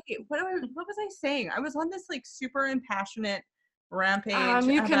god. Okay. What was I saying? I was on this like super impassionate rampage.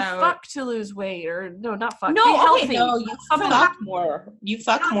 You can fuck to lose weight, or no, not fuck. No, be healthy. No, you fuck more. You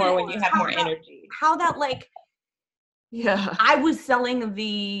fuck more when you have more energy. How that like... Yeah. I was selling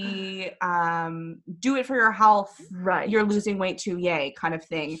the do it for your health, right? You're losing weight too, yay, kind of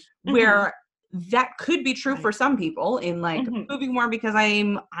thing. Where that could be true for some people in like moving more because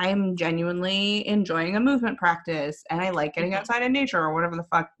I'm genuinely enjoying a movement practice and I like getting outside in nature or whatever the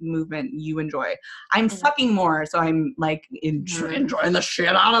fuck movement you enjoy. I'm fucking more, so I'm like enjoying the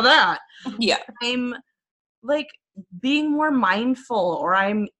shit out of that. Yeah. I'm like being more mindful, or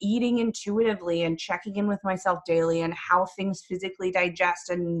I'm eating intuitively and checking in with myself daily and how things physically digest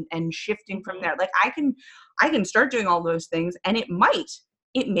and shifting from there. Like I can start doing all those things and it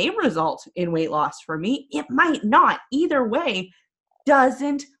may result in weight loss for me. It might not. Either way,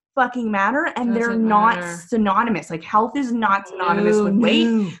 doesn't fucking matter. And they're not synonymous. Like health is not synonymous with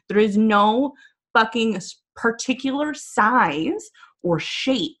weight. There is no fucking particular size or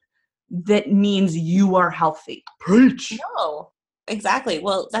shape that means you are healthy. Preach. No, exactly.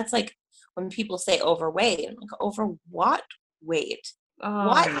 Well, that's like when people say overweight. I'm like, over what weight?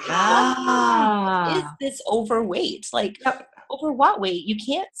 What is this overweight? Like, over what weight? You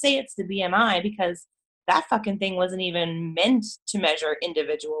can't say it's the BMI because that fucking thing wasn't even meant to measure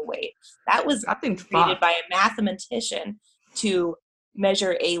individual weight. That was created by a mathematician to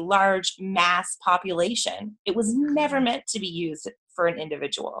measure a large mass population. It was never meant to be used for an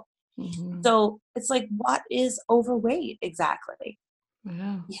individual. So it's like, what is overweight exactly?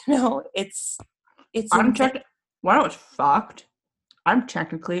 Yeah. You know, it's. When I was fucked, I'm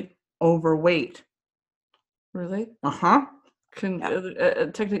technically overweight. Really? Uh-huh.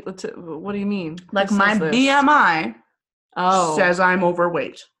 Technically, what do you mean? Like my BMI says I'm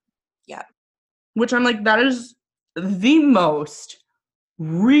overweight. Yeah. Which I'm like, that is the most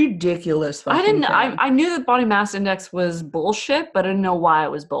ridiculous fucking thing. I knew that body mass index was bullshit, but I didn't know why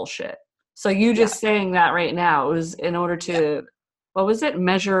it was bullshit. So you just saying that right now, it was in order to, what was it?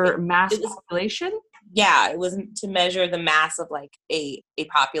 Measure mass population? Yeah, it was to measure the mass of like a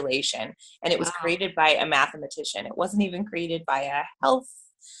population. And it was created by a mathematician. It wasn't even created by a health,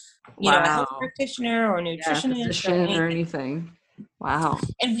 a health practitioner or nutritionist or anything. Wow.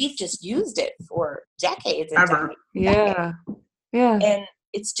 And we've just used it for decades. Ever. Yeah. Yeah. And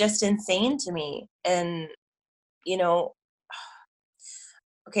it's just insane to me. And,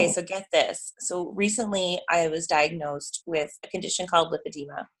 okay, so get this. So recently I was diagnosed with a condition called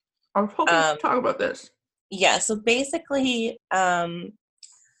lipedema. I was hoping to talk about this. Yeah, so basically there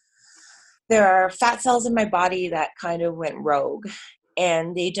are fat cells in my body that kind of went rogue,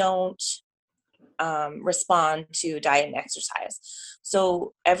 and they don't respond to diet and exercise.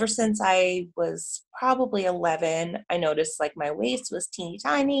 So ever since I was probably 11, I noticed like my waist was teeny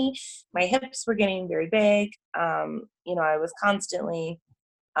tiny, my hips were getting very big. I was constantly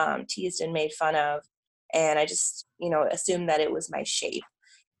teased and made fun of, and I just assumed that it was my shape.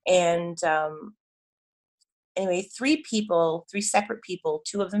 And anyway, three separate people,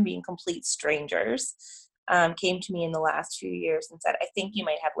 two of them being complete strangers, came to me in the last few years and said, I think you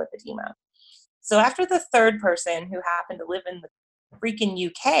might have lipedema. So after the third person, who happened to live in the freaking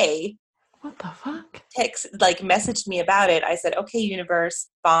UK, what the fuck? Messaged me about it, I said, okay, universe,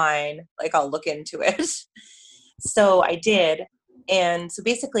 fine. I'll look into it. So I did. And so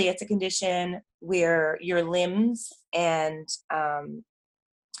basically it's a condition where your limbs and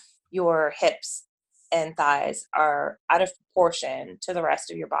your hips and thighs are out of proportion to the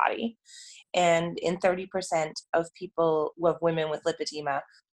rest of your body. And in 30% of women with lipedema,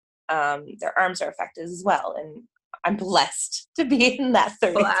 their arms are affected as well. And I'm blessed to be in that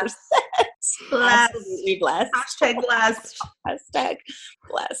 30%. Blessed. Absolutely blessed. Hashtag blessed. Hashtag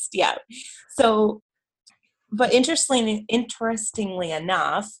blessed. Yeah. So, but interestingly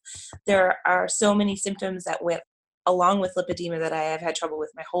enough, there are so many symptoms that went along with lipedema that I have had trouble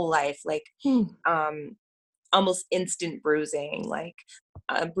with my whole life, like almost instant bruising. Like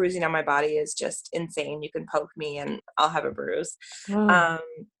bruising on my body is just insane. You can poke me and I'll have a bruise.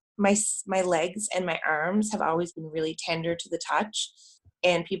 My legs and my arms have always been really tender to the touch,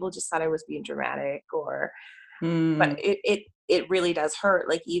 and people just thought I was being dramatic, but it really does hurt.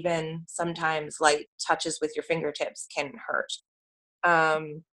 Like even sometimes light touches with your fingertips can hurt.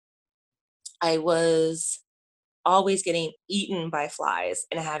 I was always getting eaten by flies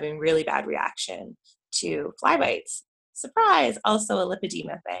and having really bad reaction to fly bites. Surprise, also a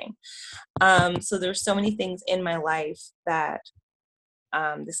lipedema thing. So there's so many things in my life that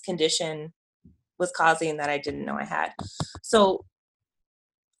this condition was causing that I didn't know I had. So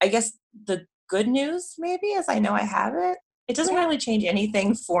I guess the good news maybe is I know I have it. It doesn't really change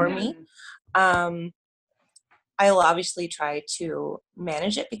anything for me. I'll obviously try to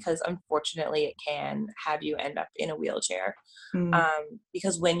manage it because unfortunately it can have you end up in a wheelchair.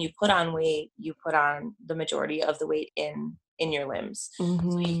 Because when you put on weight, you put on the majority of the weight in your limbs. So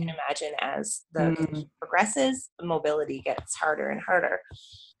you can imagine as the condition progresses, the mobility gets harder and harder.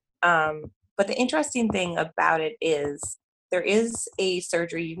 But the interesting thing about it is there is a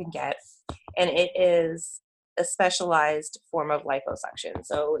surgery you can get, and it is a specialized form of liposuction.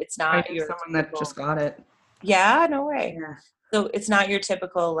 So it's not someone that just got it. Yeah, no way. Yeah. So it's not your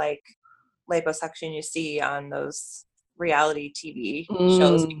typical like liposuction you see on those reality TV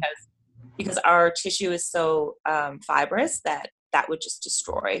shows because our tissue is so fibrous that would just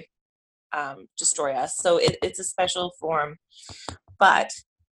destroy us. So it's a special form, but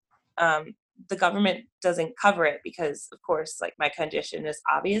the government doesn't cover it because, of course, like my condition is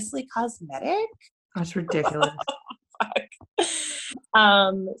obviously cosmetic. That's ridiculous.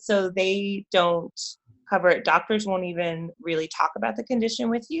 So they don't cover it. Doctors won't even really talk about the condition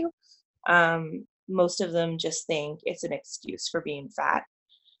with you. Most of them just think it's an excuse for being fat.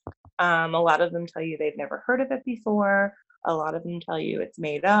 A lot of them tell you they've never heard of it before. A lot of them tell you it's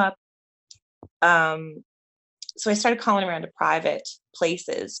made up. So I started calling around to private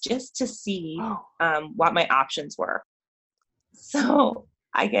places just to see what my options were. So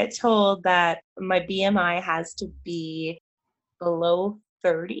I get told that my BMI has to be below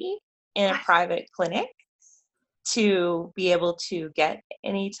 30 in a private clinic to be able to get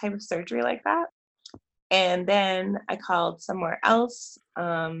any type of surgery like that. And then I called somewhere else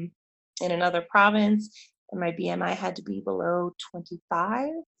in another province, and my BMI had to be below 25.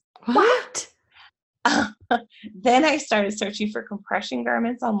 What? Then I started searching for compression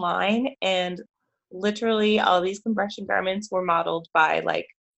garments online, and literally all these compression garments were modeled by like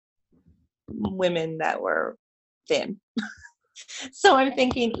women that were thin. So I'm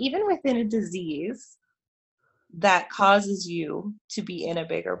thinking, even within a disease that causes you to be in a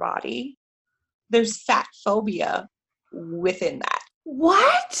bigger body, there's fat phobia within that.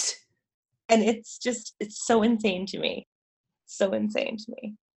 What? And it's so insane to me. So insane to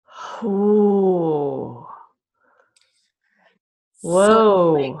me. Oh.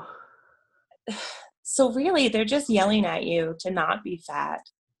 Whoa. So really, they're just yelling at you to not be fat,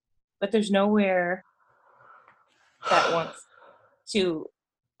 but there's nowhere that wants to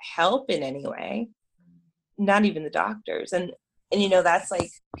help in any way. Not even the doctors. And you know, that's like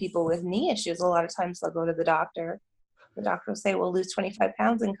people with knee issues. A lot of times they'll go to the doctor. The doctor will say, well, lose 25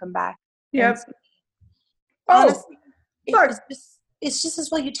 pounds and come back. Yep. Honestly, it's just as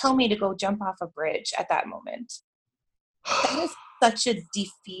well you tell me to go jump off a bridge at that moment. That is such a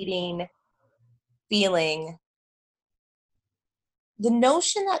defeating feeling. The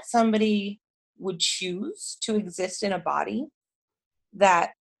notion that somebody would choose to exist in a body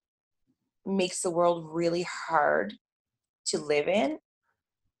that makes the world really hard to live in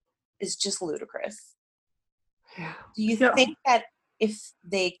is just ludicrous. Yeah. Do you think that if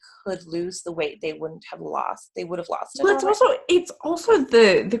they could lose the weight they would have lost it? Well, it's also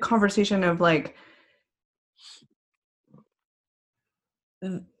the conversation of like,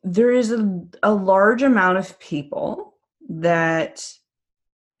 there is a large amount of people that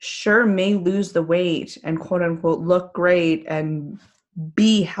sure may lose the weight and quote unquote look great and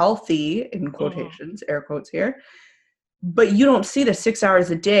be healthy in quotations, air quotes here, but you don't see the 6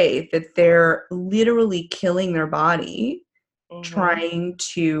 hours a day that they're literally killing their body trying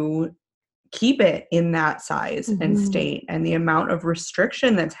to keep it in that size and Mhm. state, and the amount of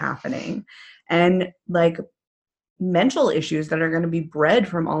restriction that's happening, and like mental issues that are going to be bred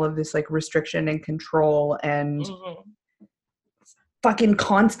from all of this like restriction and control and Mhm. fucking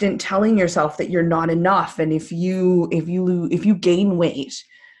constant telling yourself that you're not enough, and if you gain weight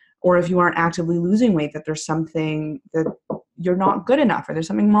or if you aren't actively losing weight, that there's something that you're not good enough or there's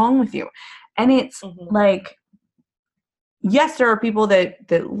something wrong with you. And it's Mhm. like, yes, there are people that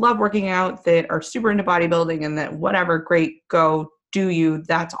love working out, that are super into bodybuilding, and that whatever, great, go do you.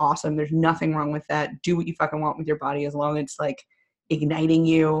 That's awesome. There's nothing wrong with that. Do what you fucking want with your body, as long as it's like igniting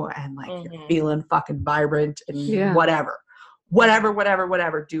you and like you're Mhm. feeling fucking vibrant and Yeah. whatever. Do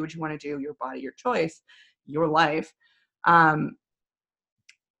what you want to do. Your body, your choice, your life.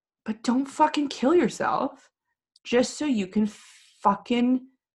 But don't fucking kill yourself just so you can fucking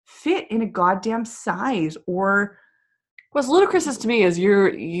fit in a goddamn size. Or What's ludicrous is to me is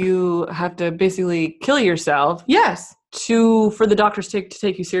you have to basically kill yourself yes, for the doctors to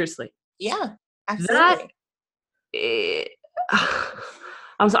take you seriously. Yeah, That absolutely.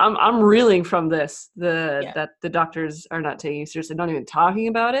 I'm reeling from this. Yeah. That the doctors are not taking you seriously, not even talking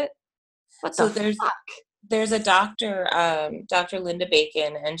about it. What So the fuck? there's a doctor, Dr. Linda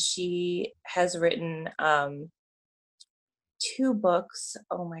Bacon, and she has written 2 books.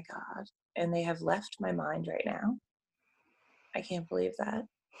 Oh my God. And they have left my mind right now. I can't believe that.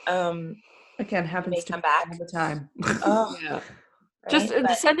 again, They happens may to come me back. all the time. Oh, Yeah. Just right.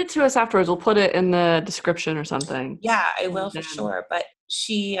 But send it to us afterwards. We'll put it in the description or something. yeah, I And will for then- sure. But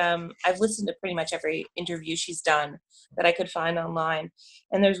she, I've listened to pretty much every interview she's done that I could find online.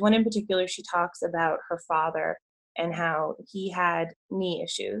 And there's one in particular, she talks about her father and how he had knee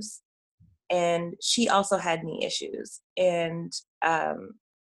issues. And she also had knee issues. And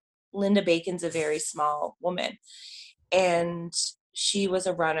Linda Bacon's a very small woman. And she was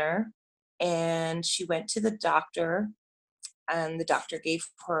a runner. And she went to the doctor, and the doctor gave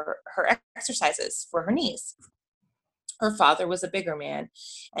her exercises for her knees. Her father was a bigger man,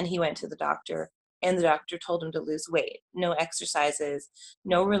 and he went to the doctor, and the doctor told him to lose weight. No exercises,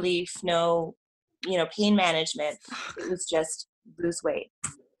 no relief, no, pain management. It was just lose weight.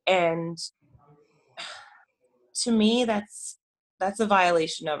 And to me, that's a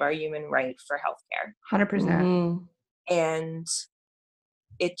violation of our human right for healthcare. 100%. Mhm. And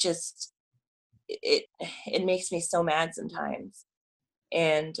it just it makes me so mad sometimes.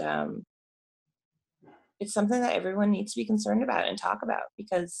 And it's something that everyone needs to be concerned about and talk about,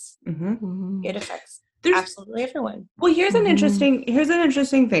 because Mm-hmm. Mhm. it affects There's absolutely everyone. well, here's an Mhm.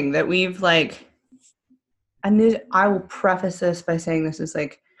 interesting thing that we've like, and this, I will preface this by saying this is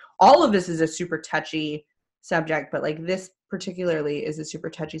like, all of this is a super touchy subject, but like this particularly is a super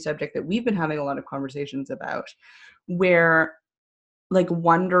touchy subject that we've been having a lot of conversations about, where like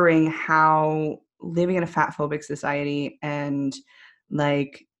wondering how living in a fat phobic society and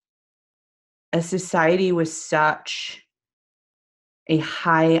like a society with such a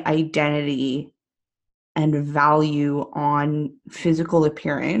high identity and value on physical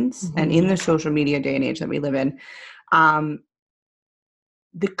appearance, and in the social media day and age that we live in,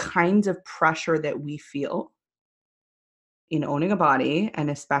 the kinds of pressure that we feel in owning a body, and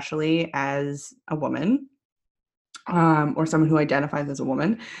especially as a woman, or someone who identifies as a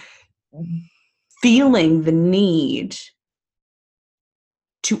woman, feeling the need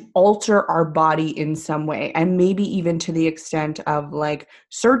to alter our body in some way, and maybe even to the extent of like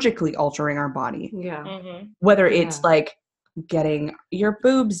surgically altering our body. Yeah. Mm-hmm. Whether it's Yeah. like getting your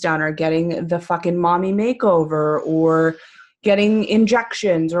boobs done or getting the fucking mommy makeover or getting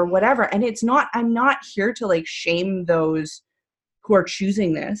injections or whatever. And it's not, I'm not here to like shame those who are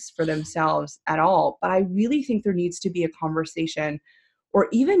choosing this for themselves at all. But I really think there needs to be a conversation, or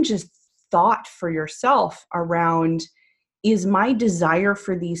even just thought for yourself around, is my desire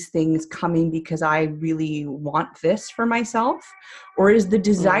for these things coming because I really want this for myself? Or is the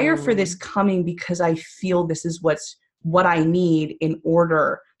desire for this coming because I feel this is what I need in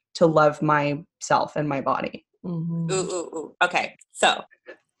order to love myself and my body? Mhm. Ooh. Okay. So,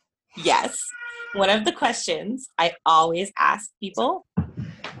 yes, one of the questions I always ask people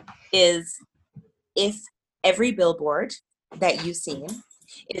is, if every billboard that you've seen,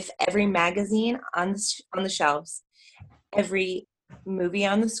 if every magazine on the shelves, every movie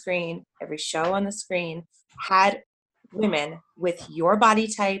on the screen, every show on the screen had women with your body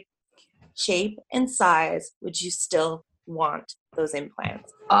type, shape, and size, would you still want those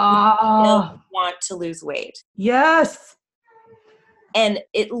implants? Would you still want to lose weight? Yes. And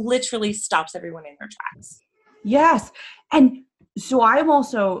it literally stops everyone in their tracks. Yes. And so I'm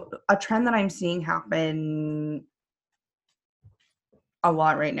also, a trend that I'm seeing happen a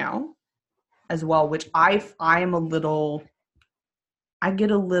lot right now as well, which I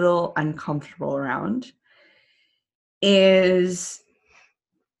get a little uncomfortable around, is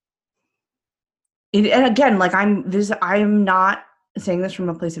it, and again, like I'm not saying this from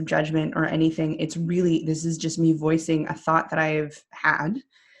a place of judgment or anything. It's really, this is just me voicing a thought that I've had,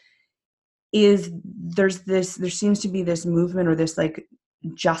 is there seems to be this movement or this like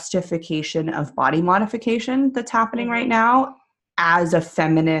justification of body modification that's happening right now as a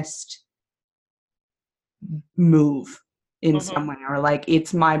feminist move in some way, or like,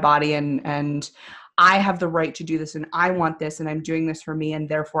 it's my body and I have the right to do this and I want this and I'm doing this for me and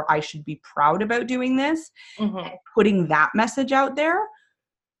therefore I should be proud about doing this. And putting that message out there,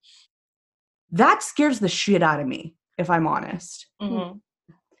 that scares the shit out of me, if I'm honest.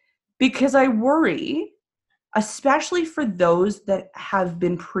 Because I worry, especially for those that have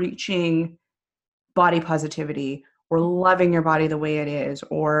been preaching body positivity or loving your body the way it is,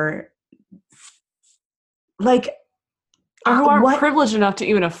 or like, or who aren't privileged enough to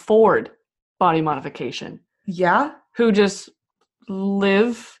even afford body modification. Yeah. Who just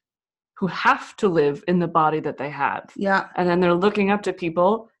who have to live in the body that they have. Yeah. And then they're looking up to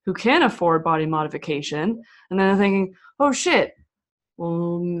people who can afford body modification. And then they're thinking, oh shit,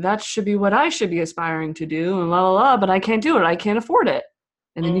 well, that should be what I should be aspiring to do, and la la la, but I can't do it. I can't afford it.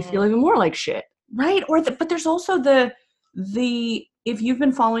 And then you feel even more like shit. Right. But there's also the if you've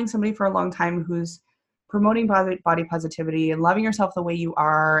been following somebody for a long time who's promoting body positivity and loving yourself the way you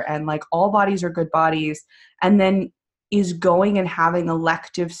are, and like all bodies are good bodies, and then is going and having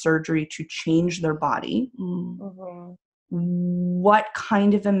elective surgery to change their body, what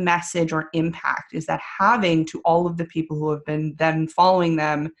kind of a message or impact is that having to all of the people who have been then following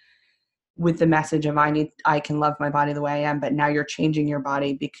them with the message of I can love my body the way I am, but now you're changing your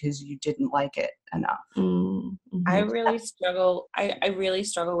body because you didn't like it enough. I really struggle. I really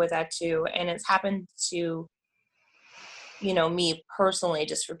struggle with that too. And it's happened to, me personally,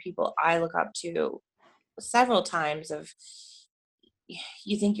 just for people I look up to several times. Of,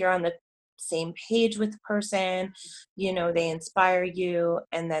 you think you're on the same page with the person, they inspire you,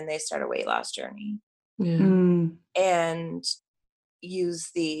 and then they start a weight loss journey. And use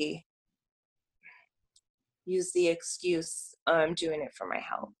the excuse, I'm doing it for my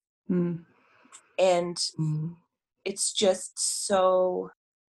health. And it's just so,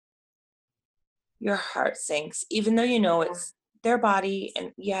 your heart sinks, even though it's their body,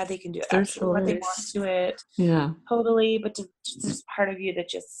 and they can do absolutely what they want to it. Yeah. Totally. But there's part of you that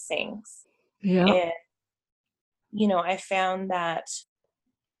just sinks. Yeah. And, I found that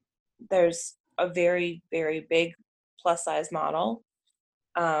there's a very, very big plus size model,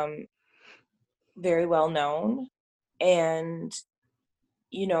 very well known. And,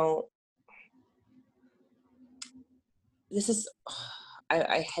 this is,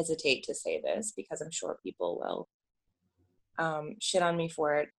 I hesitate to say this because I'm sure people will shit on me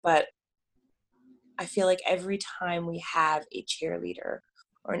for it, but I feel like every time we have a cheerleader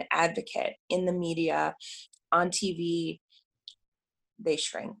or an advocate in the media, on TV, they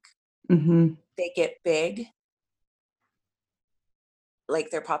shrink. They get big,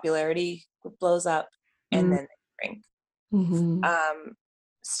 like their popularity blows up, and then they shrink.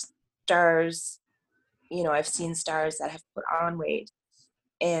 Stars, I've seen stars that have put on weight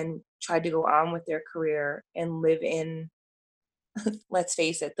and tried to go on with their career and live in, let's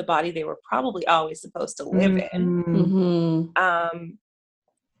face it, the body they were probably always supposed to live in.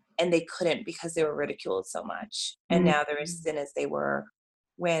 And they couldn't because they were ridiculed so much. And now they're as thin as they were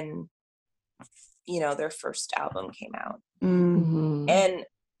when, their first album came out. And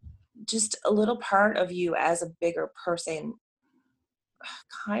just a little part of you as a bigger person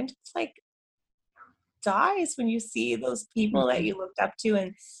kind of like dies when you see those people that you looked up to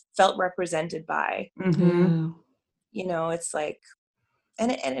and felt represented by. It's like,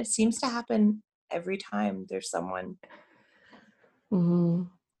 and it seems to happen every time there's someone. And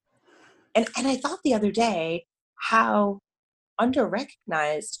I thought the other day how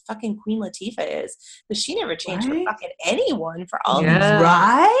under-recognized fucking Queen Latifah is, because she never changed for fucking anyone for all these years.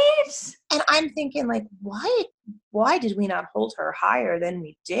 Right? And I'm thinking, like, why did we not hold her higher than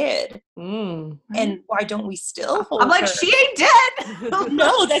we did? And why don't we still hold her? I'm like, she ain't dead.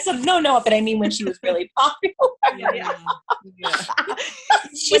 No, but I mean when she was really popular.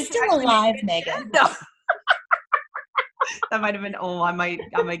 She's still alive, Megan. No. That might have been, I might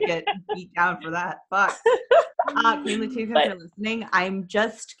get beat down for that. Fuck. Queen Latifah, if you're listening, I'm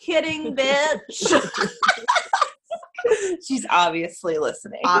just kidding, bitch. She's obviously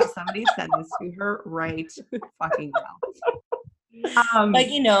listening. Somebody send this to her right fucking now. But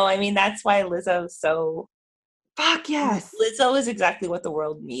I mean, that's why Lizzo's so Fuck yes. Lizzo is exactly what the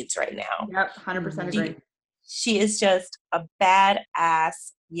world needs right now. Yep, 100% agree. She is just a badass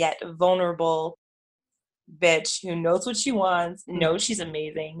yet vulnerable bitch who knows what she wants, knows she's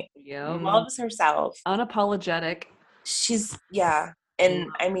amazing, loves herself, unapologetic. She's and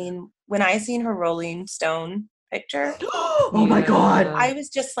I mean, when I seen her Rolling Stone picture, oh my God, I was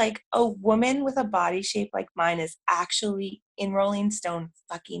just like, a woman with a body shape like mine is actually in Rolling Stone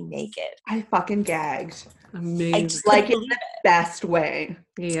fucking naked. I fucking gagged. Amazing. I just like in the best way.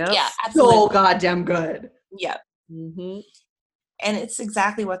 Yeah, absolutely. So goddamn good. Yep. Mm-hmm. And it's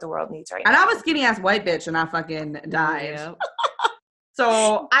exactly what the world needs right now. And I'm a skinny ass white bitch and I fucking died. Yep.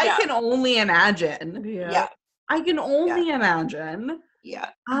 So I can only imagine. Yeah. I can only imagine. Yeah.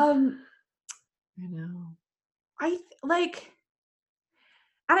 I know.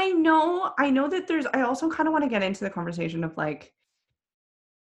 And I know that there's, I also kind of want to get into the conversation of like,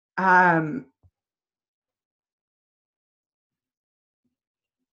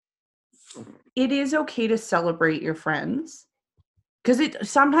 it is okay to celebrate your friends. Because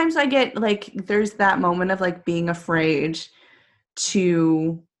sometimes I get like, there's that moment of like being afraid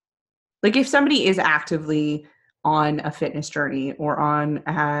to, like, if somebody is actively on a fitness journey or on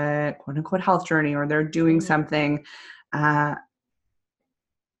a quote unquote health journey, or they're doing something, and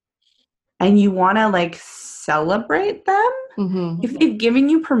you want to like celebrate them, if they've given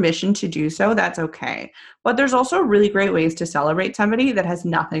you permission to do so, that's okay. But there's also really great ways to celebrate somebody that has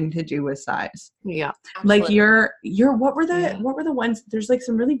nothing to do with size. Yeah. Absolutely. Like your what were the ones, there's like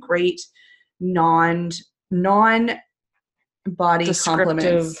some really great non body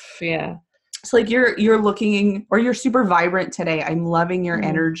compliments. Yeah. So like you're looking, or you're super vibrant today. I'm loving your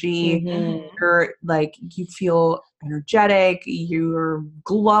energy. You're like, you feel energetic, you're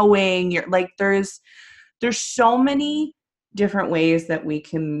glowing, you're like, there's so many different ways that we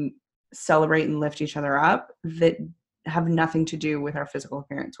can celebrate and lift each other up that have nothing to do with our physical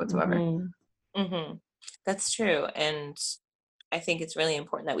appearance whatsoever. That's true. And I think it's really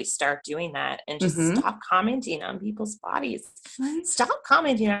important that we start doing that and just stop commenting on people's bodies. Right. Stop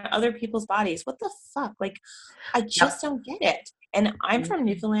commenting on other people's bodies. What the fuck? Like, I just don't get it. And I'm from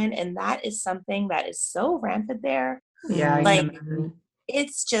Newfoundland, and that is something that is so rampant there. Yeah. Like,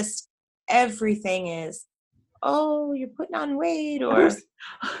 it's just, everything is, oh, you're putting on weight, or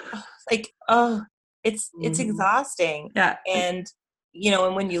it's exhausting. Yeah. And,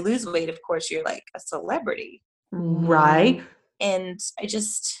 and when you lose weight, of course, you're like a celebrity. Right. And I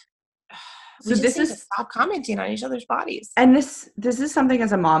just, we just need to stop commenting on each other's bodies. And this is something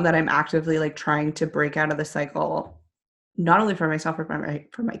as a mom that I'm actively like trying to break out of the cycle, not only for myself, but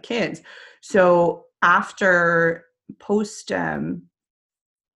for my kids. So after post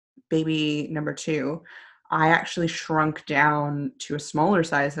baby number 2, I actually shrunk down to a smaller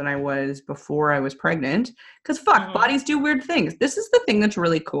size than I was before I was pregnant. Because bodies do weird things. This is the thing that's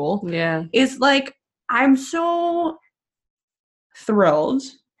really cool. Yeah. Is like, I'm so thrilled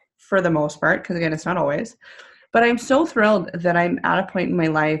for the most part, because again, it's not always, but I'm so thrilled that I'm at a point in my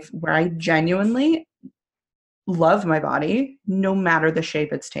life where I genuinely love my body no matter the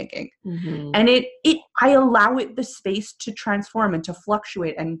shape it's taking. And I allow it the space to transform and to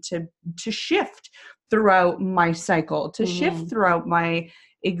fluctuate and to shift throughout my cycle, to shift throughout my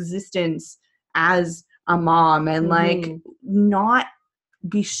existence as a mom, and like not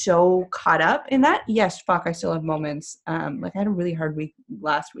be so caught up in that. Yes, I still have moments. Like I had a really hard week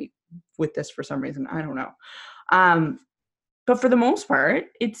last week with this for some reason. I don't know. But for the most part,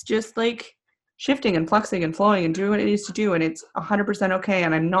 it's just like shifting and flexing and flowing and doing what it needs to do. And it's 100% okay.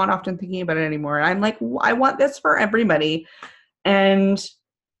 And I'm not often thinking about it anymore. And I'm like, I want this for everybody. And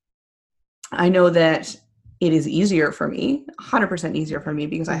I know that it is easier for me, 100% easier for me,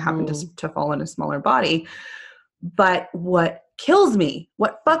 because I happen to fall in a smaller body. But what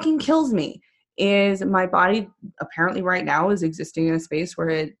fucking kills me is my body apparently right now is existing in a space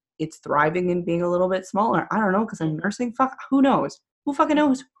where it's thriving and being a little bit smaller. I don't know, because I'm nursing. Who knows? Who fucking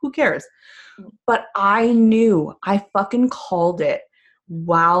knows? Who cares? But I knew, I fucking called it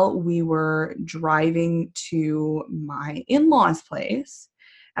while we were driving to my in-laws' place,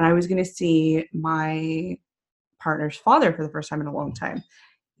 and I was going to see my partner's father for the first time in a long time.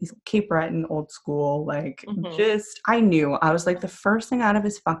 He's Cape Breton, old school, like I knew. I was like, the first thing out of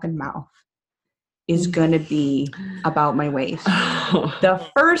his fucking mouth is going to be about my weight. The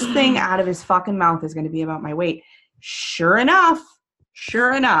first thing out of his fucking mouth is going to be about my weight. Sure enough,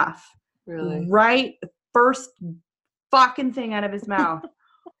 really, right? First fucking thing out of his mouth.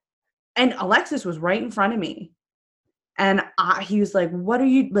 And Alexis was right in front of me. And he was like, what are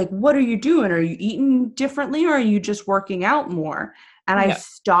you doing? Are you eating differently, or are you just working out more? And I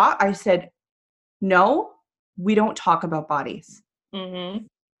stopped. I said, no, we don't talk about bodies. Mm-hmm.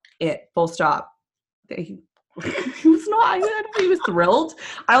 It, full stop. He was not, I don't think he was thrilled.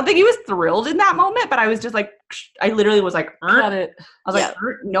 I don't think he was thrilled in that moment, but I was just like, I literally was like, Got it. I was like,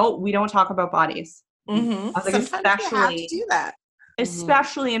 no, we don't talk about bodies. Mm-hmm. I was like, Sometimes you have to do that.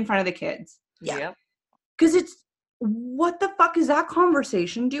 Especially in front of the kids. Yeah. Yep. Because it's, what the fuck is that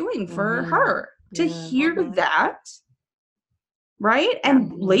conversation doing for her? To hear that, right?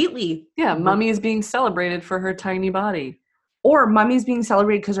 And lately. Yeah, Mummy is being celebrated for her tiny body. Or Mummy's being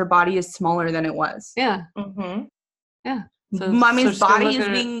celebrated because her body is smaller than it was. Yeah. Mm-hmm. Yeah. Mummy's body is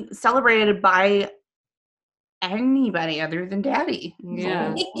being celebrated by anybody other than Daddy.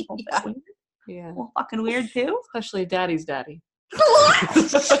 Yeah. Yeah. Well, fucking weird too. Especially Daddy's daddy.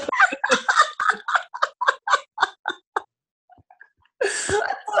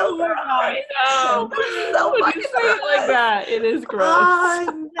 Oh my God. No. So when you say it like that, it is gross.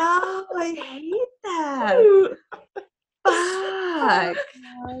 Oh no, I hate that. Fuck.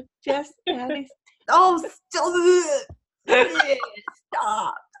 Just Daddy. Oh,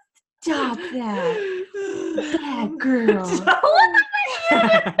 stop. Stop that. Bad girl.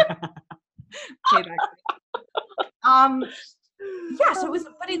 Yeah, so it was,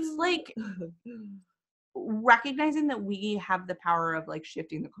 but it's like recognizing that we have the power of like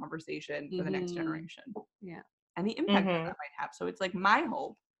shifting the conversation for the next generation. Yeah. And the impact that might have. So it's like my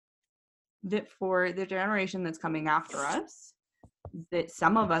hope that for the generation that's coming after us, that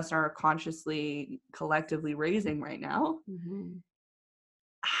some of us are consciously, collectively raising right now,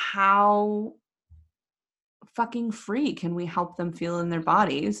 how fucking free can we help them feel in their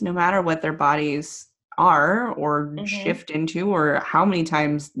bodies, no matter what their bodies are or shift into or how many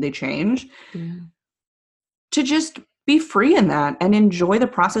times they change, to just be free in that and enjoy the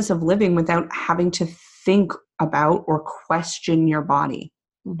process of living without having to think about or question your body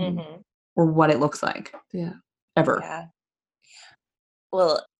or what it looks like. Yeah. Ever. Yeah.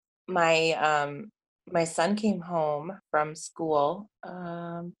 Well, my my son came home from school,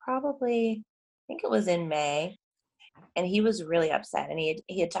 probably, I think it was in May, and he was really upset. And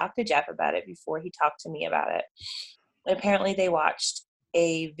he had talked to Jeff about it before he talked to me about it. And apparently, they watched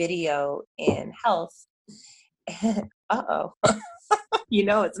a video in Health. Uh-oh. You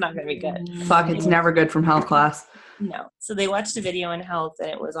know it's not going to be good. Fuck, it's never good from health class. No. So they watched a video in Health, and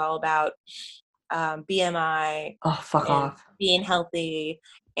it was all about BMI. Oh, fuck off. Being healthy,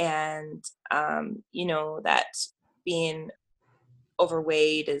 and you know that being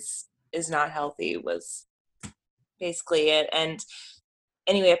overweight is not healthy was basically it. And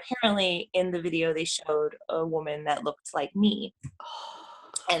anyway, apparently in the video they showed a woman that looked like me,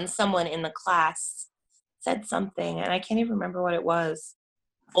 and someone in the class said something, and I can't even remember what it was.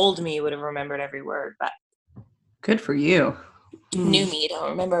 Old me would have remembered every word, but good for you. New me don't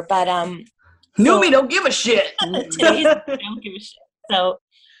remember. But New me don't give a shit. Today's don't give a shit. So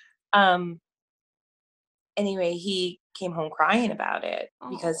anyway, he came home crying about it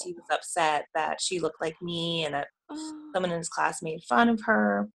because he was upset that she looked like me and that someone in his class made fun of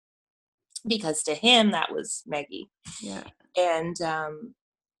her, because to him that was Maggie. Yeah. And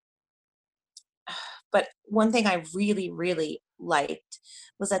but one thing I really, really liked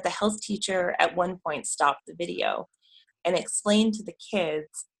was that the health teacher at one point stopped the video and explained to the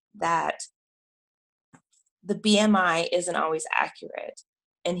kids that the BMI isn't always accurate.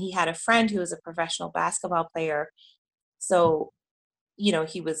 And he had a friend who was a professional basketball player. So, you know,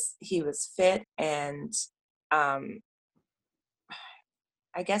 he was fit, and I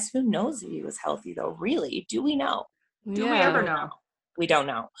guess who knows if he was healthy though, really? Do we know? Do we ever know? We don't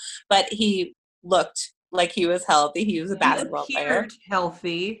know. But he looked like he was healthy. He was a basketball player.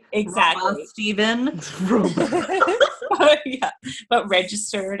 Healthy. Exactly. Steven. Yeah. But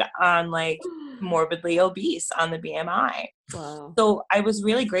registered on like morbidly obese on the BMI. Wow. So I was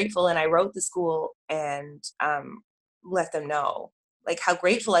really grateful, and I wrote the school and let them know like how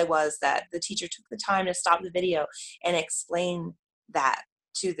grateful I was that the teacher took the time to stop the video and explain that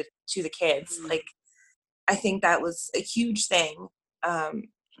to the kids. Like, I think that was a huge thing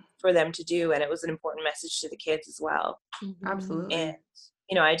for them to do, and it was an important message to the kids as well. Absolutely. And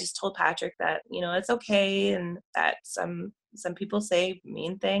you know, I just told Patrick that, you know, it's okay, and that some people say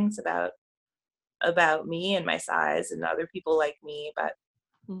mean things about me and my size, and other people like me, but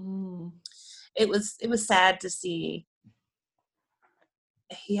it was sad to see.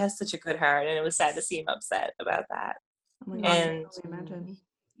 He has such a good heart, and it was sad to see him upset about that. Oh my God, and I can imagine.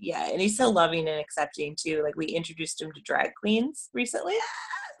 Yeah, and he's so loving and accepting too. Like, we introduced him to drag queens recently,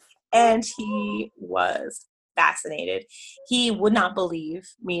 and he was fascinated. He would not believe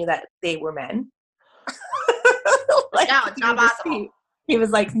me that they were men. Like, No, it's not possible. He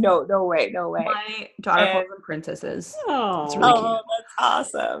was like, no way. My daughter And- calls them princesses. Oh, It's really cute. Oh, that's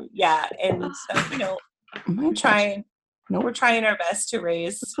awesome. Yeah. And so, you know, Oh my we're gosh. trying Nope. we're trying our best to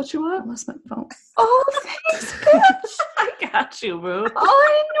raise. That's what you I want? lost my phone. Oh, thanks, bitch. I got you, boo. Oh,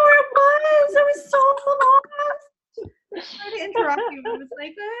 I didn't know where it was. I was so lost. I tried to interrupt you. I was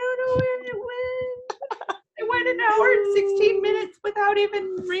like, I don't know where it went. I went an hour and 16 minutes without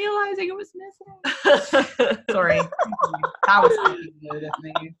even realizing it was missing. Sorry. That was fucking good of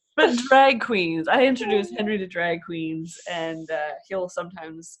me. But drag queens. I introduced Henry to drag queens, and he'll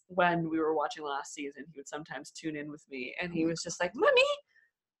sometimes, when we were watching last season, he would sometimes tune in with me, and he was just like, "Mommy,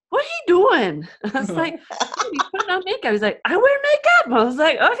 what are you doing?" I was like, "He's putting on makeup." He's like, "I wear makeup." I was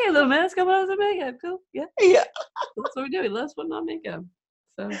like, "Okay, little man, let's come on with some makeup." Cool. Yeah, Yeah. that's what we do. We love putting on makeup.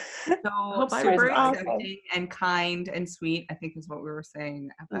 So So hope I raise super a daughter. accepting and kind and sweet, I think is what we were saying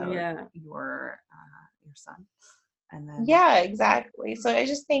about Yeah. your son. And then Yeah, exactly. So I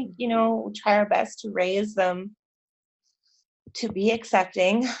just think, you know, we try our best to raise them to be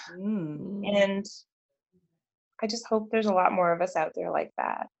accepting. And I just hope there's a lot more of us out there like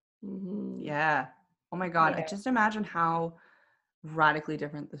that. Mm-hmm. yeah. Oh my God. Yeah. Just imagine how radically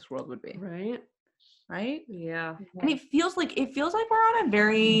different this world would be. Right. Right? Yeah. And it feels like we're on a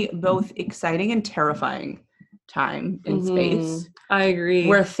very both exciting and terrifying time in space I agree.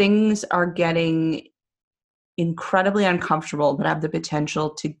 where things are getting incredibly uncomfortable but have the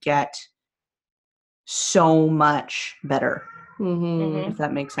potential to get so much better, if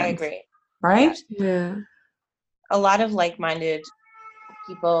that makes sense. I agree. Right? Yeah. A lot of like-minded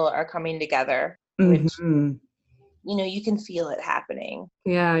people are coming together, which, Mhm. you know, you can feel it happening.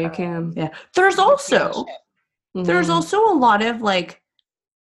 Yeah, you can. Yeah. There's also Mhm. a lot of like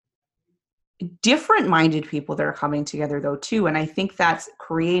different minded people that are coming together though too, and I think that's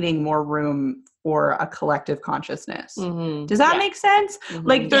creating more room for a collective consciousness. Mhm. Does that Yeah. make sense?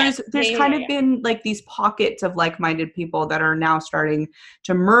 Like there's Yeah, kind yeah. of been like these pockets of like-minded people that are now starting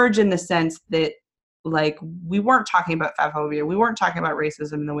to merge in the sense that like we weren't talking about fatphobia, we weren't talking about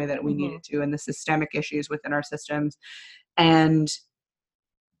racism in the way that we needed to, and the systemic issues within our systems, and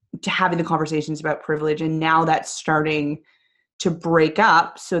to having the conversations about privilege, and now that's starting to break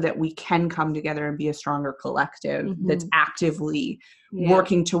up so that we can come together and be a stronger collective that's actively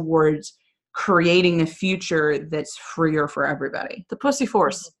working towards creating a future that's freer for everybody. The pussy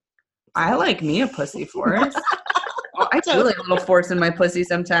force. I like me a pussy force. I do like a little force in my pussy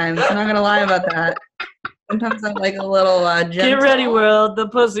sometimes. I'm not gonna lie about that. Sometimes I like a little gentle. Get ready, world. The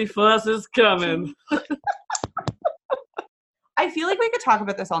pussy force is coming. I feel like we could talk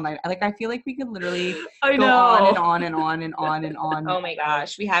about this all night. Like I feel like we could literally I go know. on and on and on and on and on. Oh my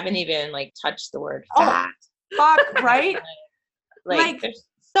gosh, we haven't even like touched the word Oh, fat. fuck, right? Like there's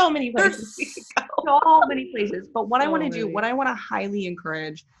so many places we could go. So many places. But what I want to do, many. what I want to highly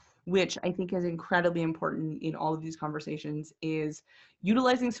encourage, which I think is incredibly important in all of these conversations, is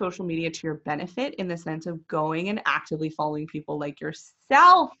utilizing social media to your benefit in the sense of going and actively following people like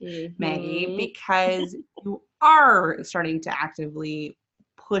yourself, Maggie, because you are starting to actively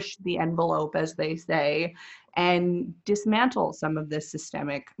push the envelope, as they say, and dismantle some of this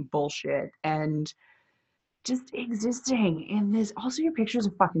systemic bullshit and just existing in this. Also, your pictures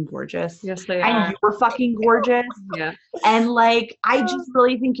are fucking gorgeous. Yes, they And are. you're fucking gorgeous. Yeah. And like, I just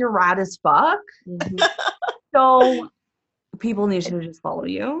really think you're rad as fuck. So people need to just follow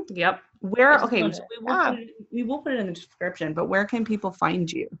you. Yep. Where? just Okay, wanna- so we will put it in the description. But where can people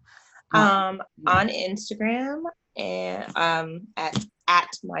find you? On Instagram and at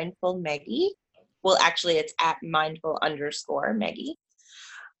mindful Maggie. Well, actually, it's at mindful_Maggie.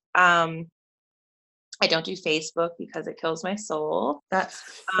 I don't do Facebook because it kills my soul. That's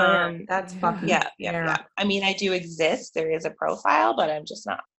fair. That's yeah. fucking Yeah. I mean, I do exist. There is a profile, but I'm just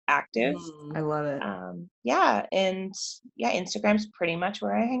not active. I love it. Yeah, and yeah, Instagram's pretty much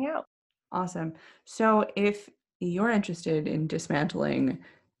where I hang out. Awesome. So if you're interested in dismantling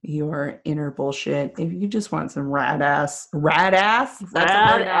your inner bullshit, if you just want some rad ass, some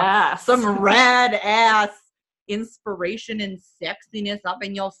rad ass inspiration and sexiness up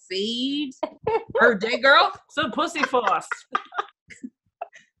in your feed, or day girl, So pussy force.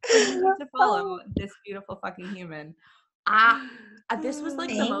 to follow this beautiful fucking human. This was like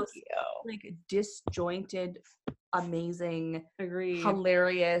the Thank most you. like disjointed, amazing, Agreed.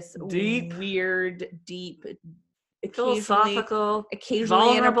 hilarious, Deep. weird, deep, Philosophical. occasionally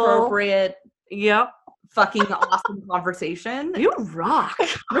vulnerable. inappropriate, Yep. fucking awesome conversation. You rock.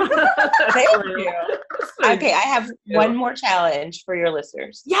 Thank you. Okay, I have one more challenge for your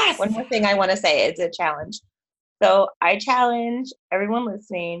listeners. Yes. One more thing I want to say. It's a challenge. So I challenge everyone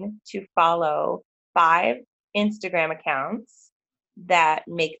listening to follow 5 Instagram accounts that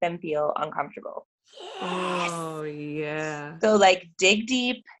make them feel uncomfortable. Oh, yeah. So like dig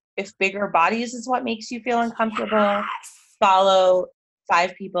deep. If bigger bodies is what makes you feel uncomfortable, follow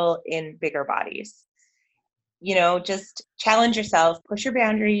 5 people in bigger bodies. You know, just challenge yourself, push your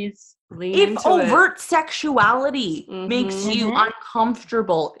boundaries. If overt sexuality makes you Mhm.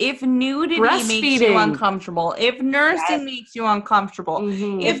 uncomfortable, if nudity makes you Breastfeeding. uncomfortable, if nursing makes you uncomfortable,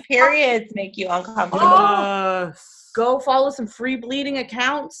 If periods make you uncomfortable, Yes. go follow some free bleeding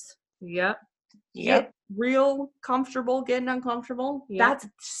accounts. Yep. Get real comfortable getting uncomfortable. Yep. That's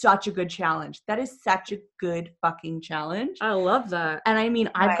such a good challenge. That is such a good fucking challenge. I love that. And I mean,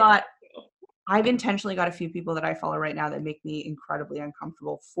 Right. I've intentionally got a few people that I follow right now that make me incredibly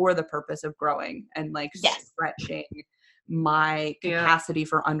uncomfortable for the purpose of growing and like stretching my capacity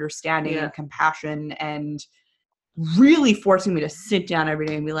for understanding and compassion, and really forcing me to sit down every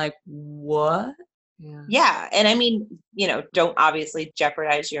day and be like, what? Yeah. And I mean, you know, don't obviously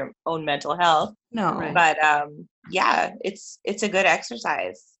jeopardize your own mental health. No. Right. But yeah, it's a good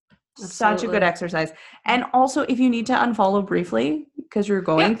exercise. Such a good exercise. And also, if you need to unfollow briefly because you're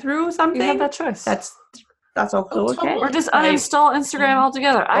going through something, you have that choice. That's also okay. Or just uninstall Instagram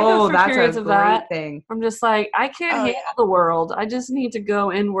altogether. I go through periods of that. Thing. I'm just like, I can't handle the world. I just need to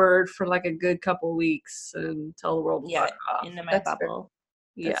go inward for like a good couple weeks and tell the world to fuck off. Into my bubble.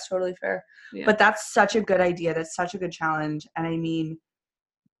 That's totally fair. Yeah. But that's such a good idea. That's such a good challenge. And I mean,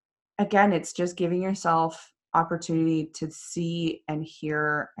 again, it's just giving yourself opportunity to see and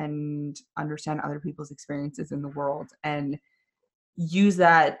hear and understand other people's experiences in the world, and use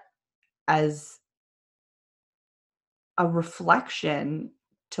that as a reflection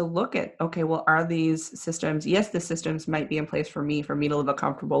to look at, okay, well, are these systems, yes, the systems might be in place for me to live a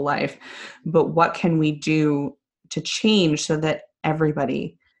comfortable life, but what can we do to change so that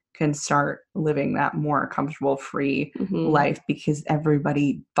everybody can start living that more comfortable, free life, because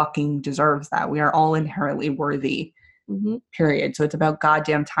everybody fucking deserves that. We are all inherently worthy, period. So it's about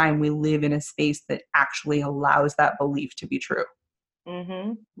goddamn time we live in a space that actually allows that belief to be true.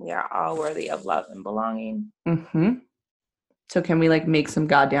 We are all worthy of love and belonging. So can we like make some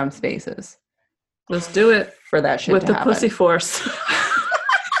goddamn spaces? Let's do it for that shit with to the happen. pussy force.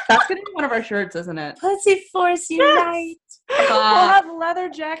 That's gonna be one of our shirts, isn't it? Pussy force unite. We'll have leather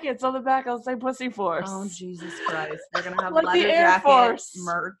jackets on the back. I'll say pussy force. Oh, Jesus Christ. We're going to have like leather the Air jacket Force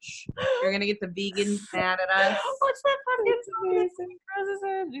merch. You're going to get the vegans mad at us. What's that fucking song?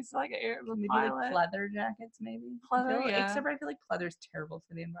 It's like an air Maybe pilot. like pleather jackets, maybe. Pleather, Except I feel like pleather's terrible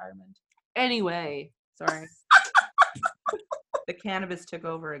for the environment. Anyway. Sorry. The cannabis took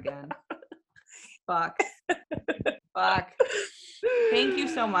over again. Fuck. Thank you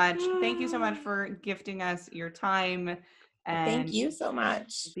so much. Thank you so much for gifting us your time. And thank you so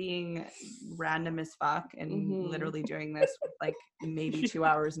much. Being random as fuck and literally doing this with like maybe 2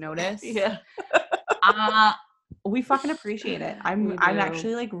 hours notice. Yeah. We fucking appreciate it. I'm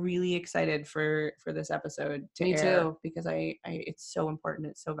actually like really excited for this episode to Me air, too. because I it's so important.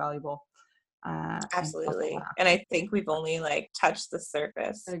 It's so valuable. Absolutely. And I think we've only like touched the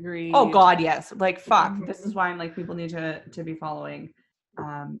surface. Agreed. Oh God, yes. Like fuck. This is why I'm like, people need to be following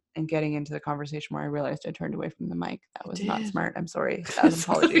and getting into the conversation where I realized I turned away from the mic. That was not smart. I'm sorry. That was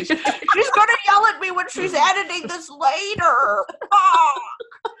apologies. She's gonna yell at me when she's editing this later.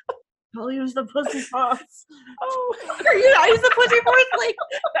 I'll use the pussy force. Oh, are you? I use the pussy force like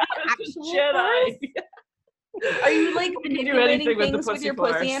actual Jedi. Are you like manipulating things with your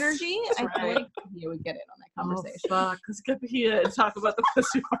pussy force. energy? That's I right. feel like you would get in on that conversation. Oh, fuck. Let's get here and talk about the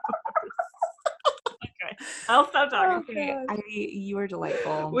pussy force. Okay. I'll stop talking. Okay. You are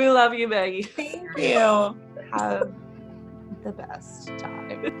delightful. We love you, Maggie. Thank you. Have the best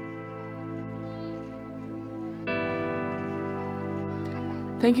time.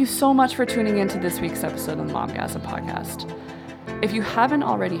 Thank you so much for tuning in to this week's episode of the Momgasm Podcast. If you haven't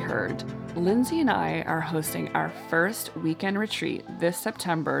already heard, Lindsay and I are hosting our first weekend retreat this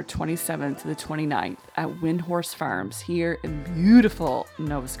September 27th to the 29th at Windhorse Farms here in beautiful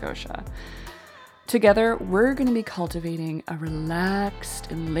Nova Scotia. Together, we're going to be cultivating a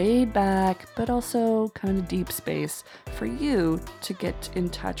relaxed and laid back, but also kind of deep space for you to get in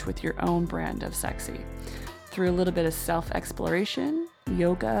touch with your own brand of sexy. Through a little bit of self-exploration,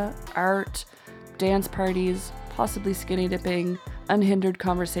 yoga, art, dance parties, possibly skinny dipping, unhindered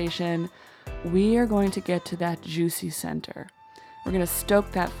conversation, we are going to get to that juicy center. We're going to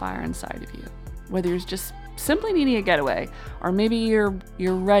stoke that fire inside of you. Whether you're just simply needing a getaway, or maybe you're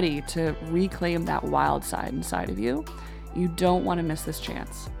ready to reclaim that wild side inside of you, you don't want to miss this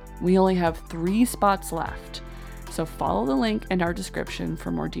chance. We only have 3 spots left, so follow the link in our description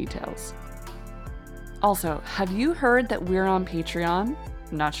for more details. Also, have you heard that we're on Patreon?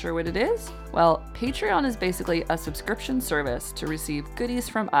 Not sure what it is? Well, Patreon is basically a subscription service to receive goodies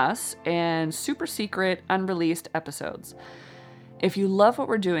from us and super secret, unreleased episodes. If you love what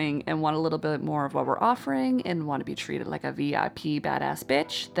we're doing and want a little bit more of what we're offering and want to be treated like a VIP badass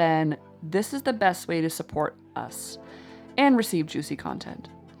bitch, then this is the best way to support us and receive juicy content.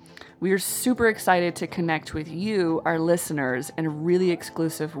 We are super excited to connect with you, our listeners, in a really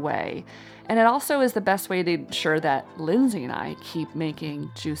exclusive way. And it also is the best way to ensure that Lindsay and I keep making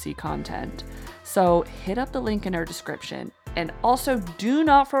juicy content. So hit up the link in our description. And also do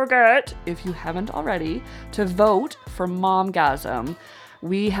not forget, if you haven't already, to vote for Momgasm.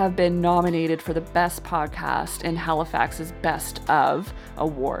 We have been nominated for the best podcast in Halifax's Best of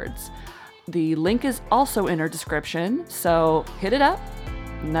Awards. The link is also in our description, so hit it up.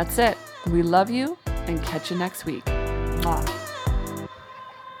 And that's it. We love you and catch you next week. Mwah.